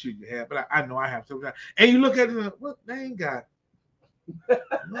 I'm sure you have, but I know I have sometimes. And you look at it and what they ain't got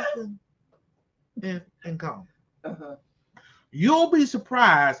nothing. in common. You'll be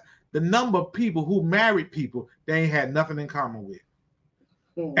surprised the number of people who married people they ain't had nothing in common with.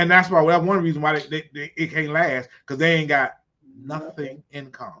 And that's why that's one reason why it can't last, because they ain't got nothing in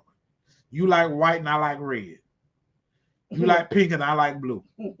common. You like white and I like red. You like pink and I like blue.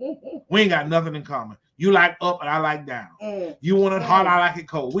 We ain't got nothing in common. You like up and I like down. You want it hot, I like it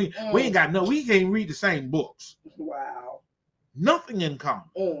cold. We ain't got no. We can't read the same books. Wow. Nothing in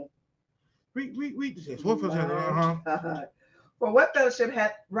common. Read this. For what fellowship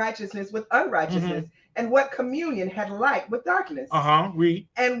had righteousness with unrighteousness, and what communion had light with darkness? Read.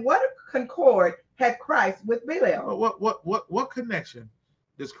 And what concord had Christ with Belial? What connection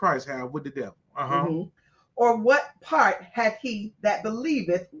does Christ have with the devil? Or what part had he that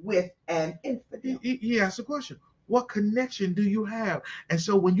believeth with an infidel? He asked the question. What connection do you have? And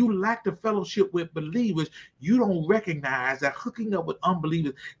so when you lack the fellowship with believers, you don't recognize that hooking up with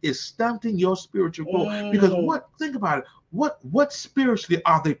unbelievers is stunting your spiritual growth. Because think about it. What spiritually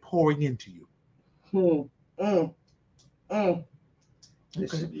are they pouring into you? Okay.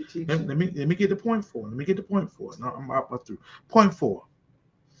 Let me get to point 4. No, I'm up through point 4.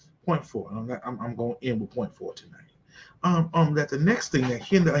 I'm going to end with point 4 tonight. That the next thing that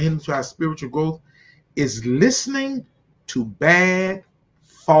hinders our spiritual growth is listening to bad,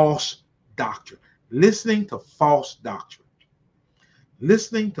 false doctrine. Listening to false doctrine.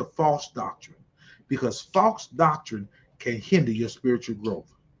 Because false doctrine can hinder your spiritual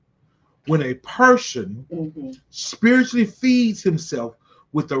growth. When a person spiritually feeds himself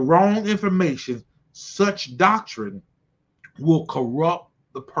with the wrong information, such doctrine will corrupt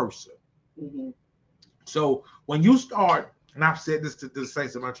the person. So when you start, and I've said this to the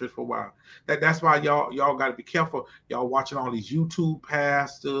saints in my church for a while, that's why y'all got to be careful. Y'all watching all these YouTube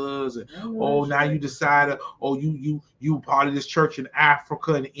pastors, and now you decided, you part of this church in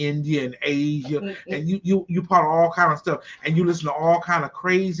Africa and India and Asia, and you part of all kind of stuff, and you listen to all kind of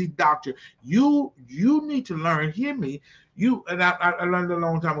crazy doctrine. You need to learn. Hear me. I learned a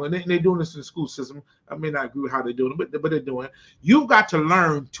long time ago. They're doing this in the school system. I may not agree with how they're doing it, but they're doing it. You've got to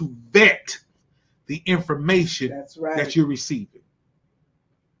learn to vet the information that you're receiving.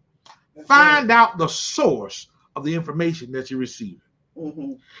 Find out the source of the information that you're receiving.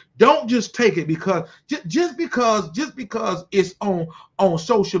 Don't just take it because just because it's on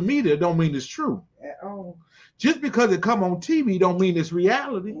social media don't mean it's true. Just because it come on TV don't mean it's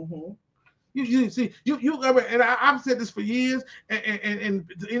reality. You see, and I've said this for years, and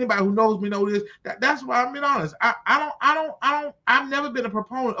anybody who knows me knows this. That's why I'm being honest. I've never been a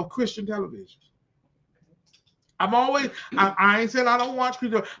proponent of Christian television. I ain't saying I don't watch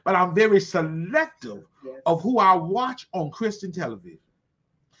Christian, but I'm very selective of who I watch on Christian television.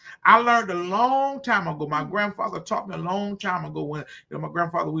 I learned a long time ago. My grandfather taught me a long time ago when my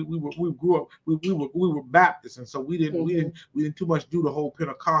grandfather we grew up we were Baptists, and so we didn't too much do the whole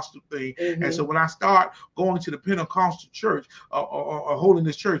Pentecostal thing. And so when I start going to the Pentecostal church or holding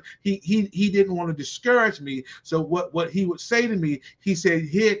this church, he didn't want to discourage me. So what he would say to me, he said,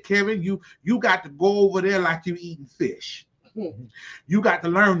 "Here, Kevin, you got to go over there like you're eating fish. You got to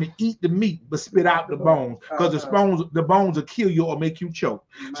learn to eat the meat but spit out the bones, because the bones will kill you or make you choke.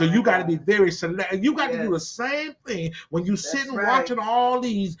 So you got to be very select. You got to do the same thing when you sitting watching all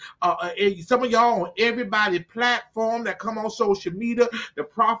these some of y'all on everybody platform that come on social media, the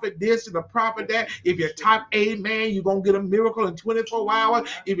prophet this and the prophet that. If you type amen, you're gonna get a miracle in 24 hours.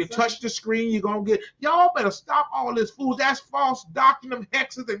 If you touch the screen, you're gonna get. Y'all better stop all this fool. That's false doctrine of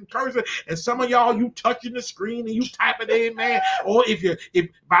hexes and curses. And some of y'all, you touching the screen and you typing amen. Or if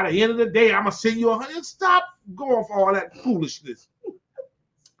by the end of the day I'm gonna send you 100, stop going for all that foolishness,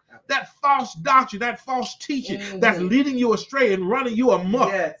 that false doctrine, that false teaching that's leading you astray and running you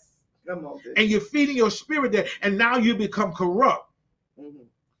amok. Yes, come on. And you're feeding your spirit there, and now you become corrupt.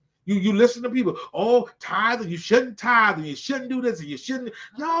 You listen to people, tithe, you shouldn't tithe, and you shouldn't do this, and you shouldn't.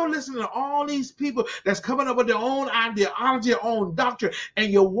 Y'all listen to all these people that's coming up with their own ideology, their own doctrine,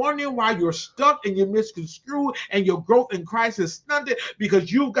 and you're wondering why you're stuck and you're misconstrued and your growth in Christ is stunted,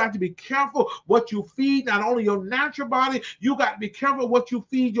 because you've got to be careful what you feed, not only your natural body, you got to be careful what you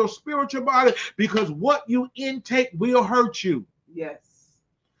feed your spiritual body, because what you intake will hurt you. Yes.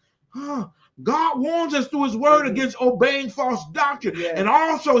 God warns us through his word against obeying false doctrine. Yes. And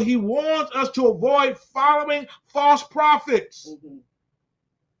also he warns us to avoid following false prophets.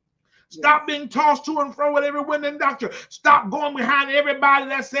 Stop being tossed to and fro with every wind and doctrine. Stop going behind everybody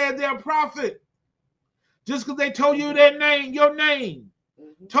that says they're a prophet. Just because they told you their name, your name.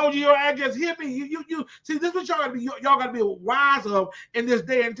 Told you your address. Hear me. You see, this is what y'all gotta be wise of in this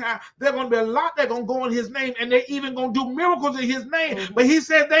day and time. There's gonna be a lot that gonna go in his name, and they're even gonna do miracles in his name. But he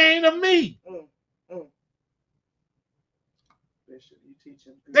said they ain't of me.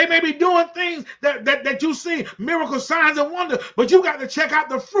 They may be doing things that you see, miracle signs and wonder, but you got to check out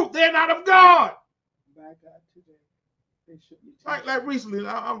the fruit. They're not of God. By God today. They should be like recently,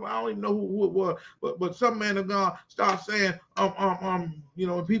 I don't even know who it was, but some man of God starts saying,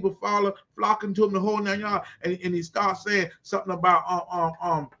 when people flocking to him the whole 9 yards, and he starts saying something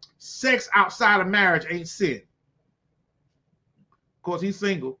about sex outside of marriage ain't sin. Of course, he's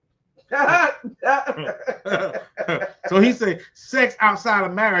single. So he said sex outside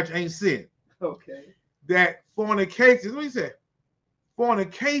of marriage ain't sin. Okay. That fornication, what he said?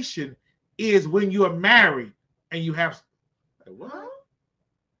 Fornication is when you are married and you have what?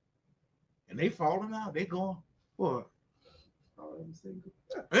 And they falling out. They going what? Oh, I'm single.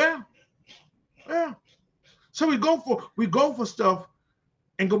 Yeah. So we go for stuff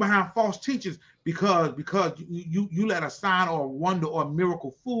and go behind false teachers because you let a sign or a wonder or a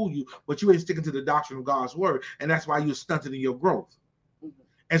miracle fool you, but you ain't sticking to the doctrine of God's word, and that's why you're stunted in your growth. Mm-hmm.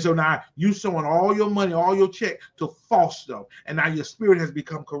 And so now you sowing all your money, all your check to false stuff, and now your spirit has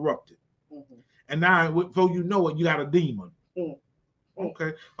become corrupted. Mm-hmm. And now before you know it, you got a demon. Mm-hmm.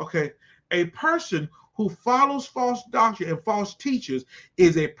 Okay. A person who follows false doctrine and false teachers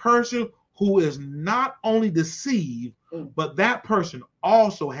is a person who is not only deceived, but that person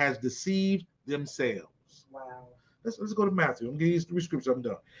also has deceived themselves. Wow. Let's go to Matthew. I'm giving you 3 scriptures. I'm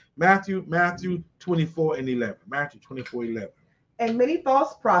done. Matthew 24:11. Matthew 24:11. And many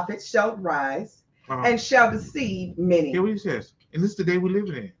false prophets shall rise and shall deceive many. Hear what he says. And this is the day we're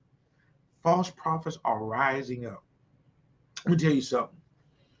living in. False prophets are rising up. Let me tell you something.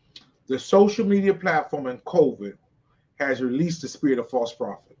 The social media platform and COVID has released the spirit of false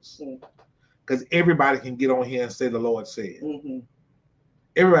prophets. Because everybody can get on here and say the Lord said. Mm-hmm.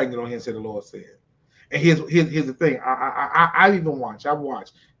 Everybody can get on here and say the Lord said. And here's the thing. I even watch. I've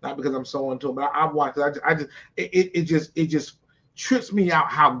watched, not because I'm so into it, but I've watched. It just trips me out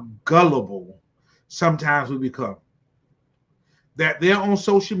how gullible sometimes we become. That they're on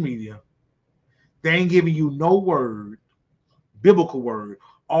social media, they ain't giving you no word, biblical word.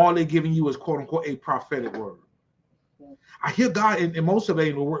 All they're giving you is quote unquote a prophetic word. I hear God, and most of it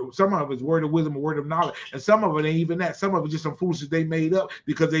ain't a word. Some of it's word of wisdom, a word of knowledge, and some of it ain't even that. Some of it's just some foolishness they made up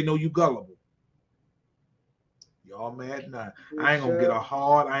because they know you gullible. Y'all mad now? I ain't gonna get a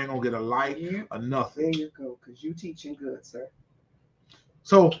heart. I ain't gonna get a light or nothing. There you go, because you teaching good, sir.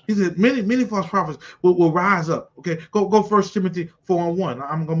 So he said, many false prophets will rise up. Okay, go 1 Timothy 4:1.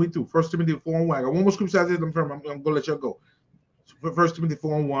 I'm gonna be through 1 Timothy 4:1. I got one more scripture out there. I'm gonna let y'all go. 1 Timothy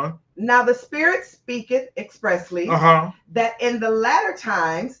 4:1. Now the Spirit speaketh expressly that in the latter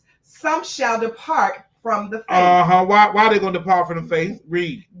times some shall depart from the faith. Why are they going to depart from the faith?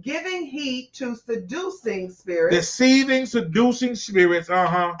 Read. Giving heed to seducing spirits. Deceiving, seducing spirits.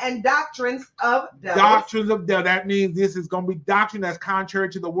 And doctrines of devils. Doctrines of devil. That means this is going to be doctrine that's contrary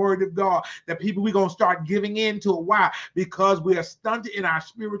to the word of God. That people, we're going to start giving into it. Why? Because we are stunted in our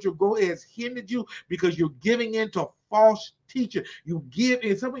spiritual growth. It has hindered you because you're giving into false teacher. You give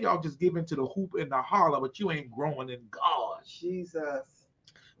in. Some of y'all just give into the hoop and the holler, but you ain't growing in God. Jesus.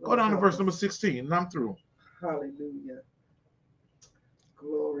 Go down to verse number 16, and I'm through. Hallelujah.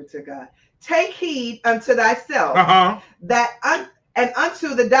 Glory to God. Take heed unto thyself that and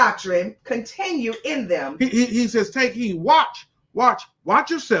unto the doctrine continue in them. He says, take heed. Watch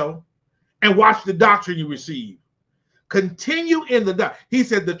yourself and watch the doctrine you receive. Continue in the doctrine. He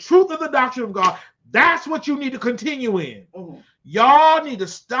said the truth of the doctrine of God, that's what you need to continue in. Mm-hmm. Y'all need to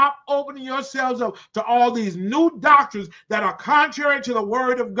stop opening yourselves up to all these new doctrines that are contrary to the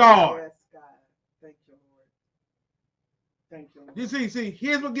word of God. Yes, God. Thank you, Lord. Thank you, Lord. You see,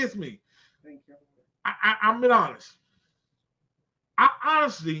 here's what gets me. Thank you, Lord. I'm being honest. I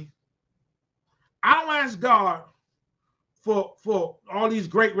don't ask God for all these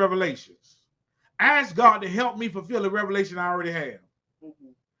great revelations. I ask God to help me fulfill the revelation I already have. Mm-hmm.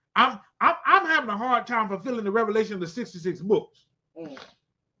 I'm having a hard time fulfilling the revelation of the 66 books. Mm.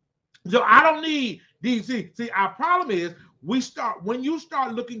 So I don't need these. See, our problem is when you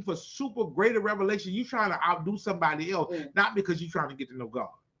start looking for super greater revelation, you're trying to outdo somebody else, not because you're trying to get to know God.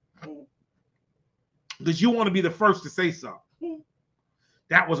 Because you want to be the first to say something.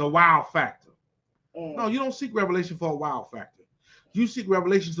 That was a wow factor. No, you don't seek revelation for a wow factor. You seek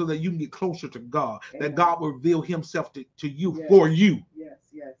revelation so that you can get closer to God, that God will reveal himself to you for you. Yes.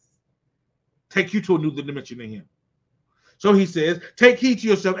 Take you to a new dimension in him. So he says, take heed to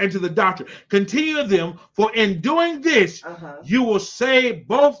yourself and to the doctrine. Continue them, for in doing this, you will save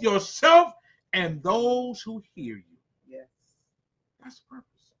both yourself and those who hear you. Yes. That's the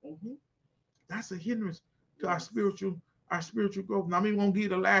purpose. Mm-hmm. That's a hindrance to our spiritual growth. Now, I'm even going to give you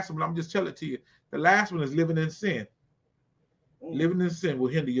the last one, but I'm just telling it to you. The last one is living in sin. Living in sin will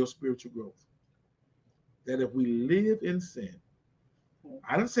hinder your spiritual growth. That if we live in sin,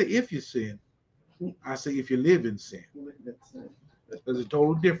 I didn't say if you sin, I say if you live in sin. There's a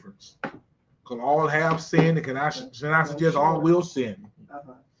total difference. Because all have sinned, and I suggest all will sin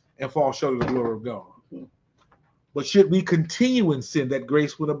and fall short of the glory of God. But should we continue in sin that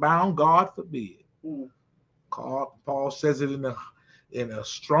grace would abound? God forbid. Paul says it in a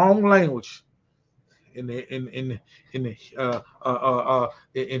strong language. In his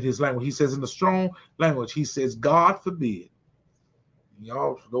language, he says in the strong language, he says, God forbid.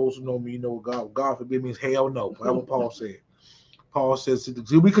 Y'all, those who know me, you know God forbid means hell no. That's what Paul said. Paul says,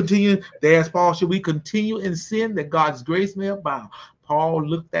 should we continue? They asked Paul, should we continue in sin that God's grace may abound? Paul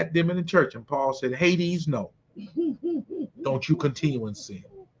looked at them in the church and Paul said, Hades, no. Don't you continue in sin,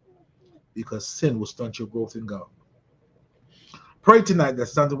 because sin will stunt your growth in God. Pray tonight that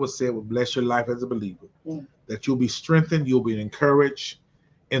something was said will bless your life as a believer, that you'll be strengthened, you'll be encouraged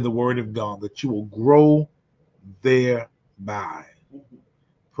in the word of God, that you will grow thereby.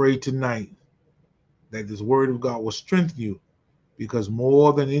 Pray tonight that this word of God will strengthen you, because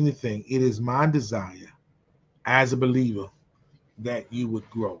more than anything, it is my desire as a believer that you would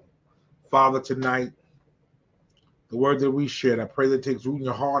grow. Father, tonight, the word that we shared, I pray that it takes root in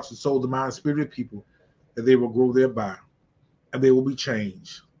your hearts and souls, the mind, and spirit of people, that they will grow thereby. And they will be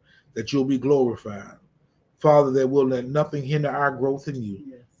changed, that you'll be glorified. Father, that will let nothing hinder our growth in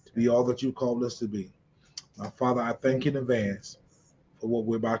you to be all that you called us to be. Now, Father, I thank you in advance for what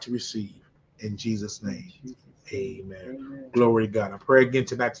we're about to receive. In Jesus' name, amen. Glory to God. I pray again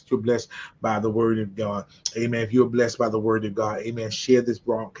tonight that you're blessed by the word of God. Amen. If you're blessed by the word of God, amen, share this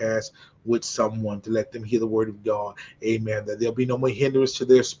broadcast with someone to let them hear the word of God. Amen. That there'll be no more hindrance to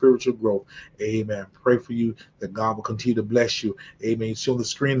their spiritual growth. Amen. Pray for you that God will continue to bless you. Amen. You see on the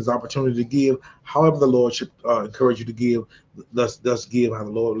screen is opportunity to give. However the Lord should encourage you to give, thus give how the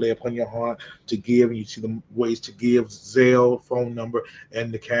Lord lay upon your heart to give. And you see the ways to give, Zelle, phone number,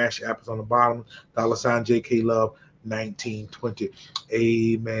 and the cash app is on the bottom. $ JK Love 1920.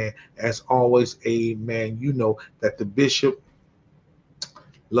 Amen. As always, amen. You know that the bishop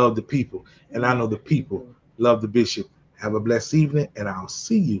love the people, and I know the people love the bishop. Have a blessed evening, and I'll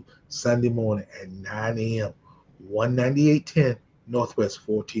see you Sunday morning at 9 a.m. 19810 Northwest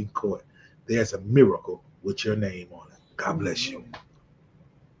 14th Court. There's a miracle with your name on it. God bless you.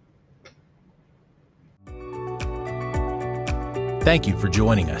 Thank you for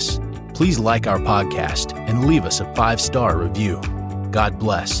joining us. Please like our podcast and leave us a 5-star review. God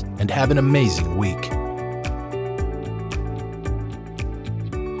bless, and have an amazing week.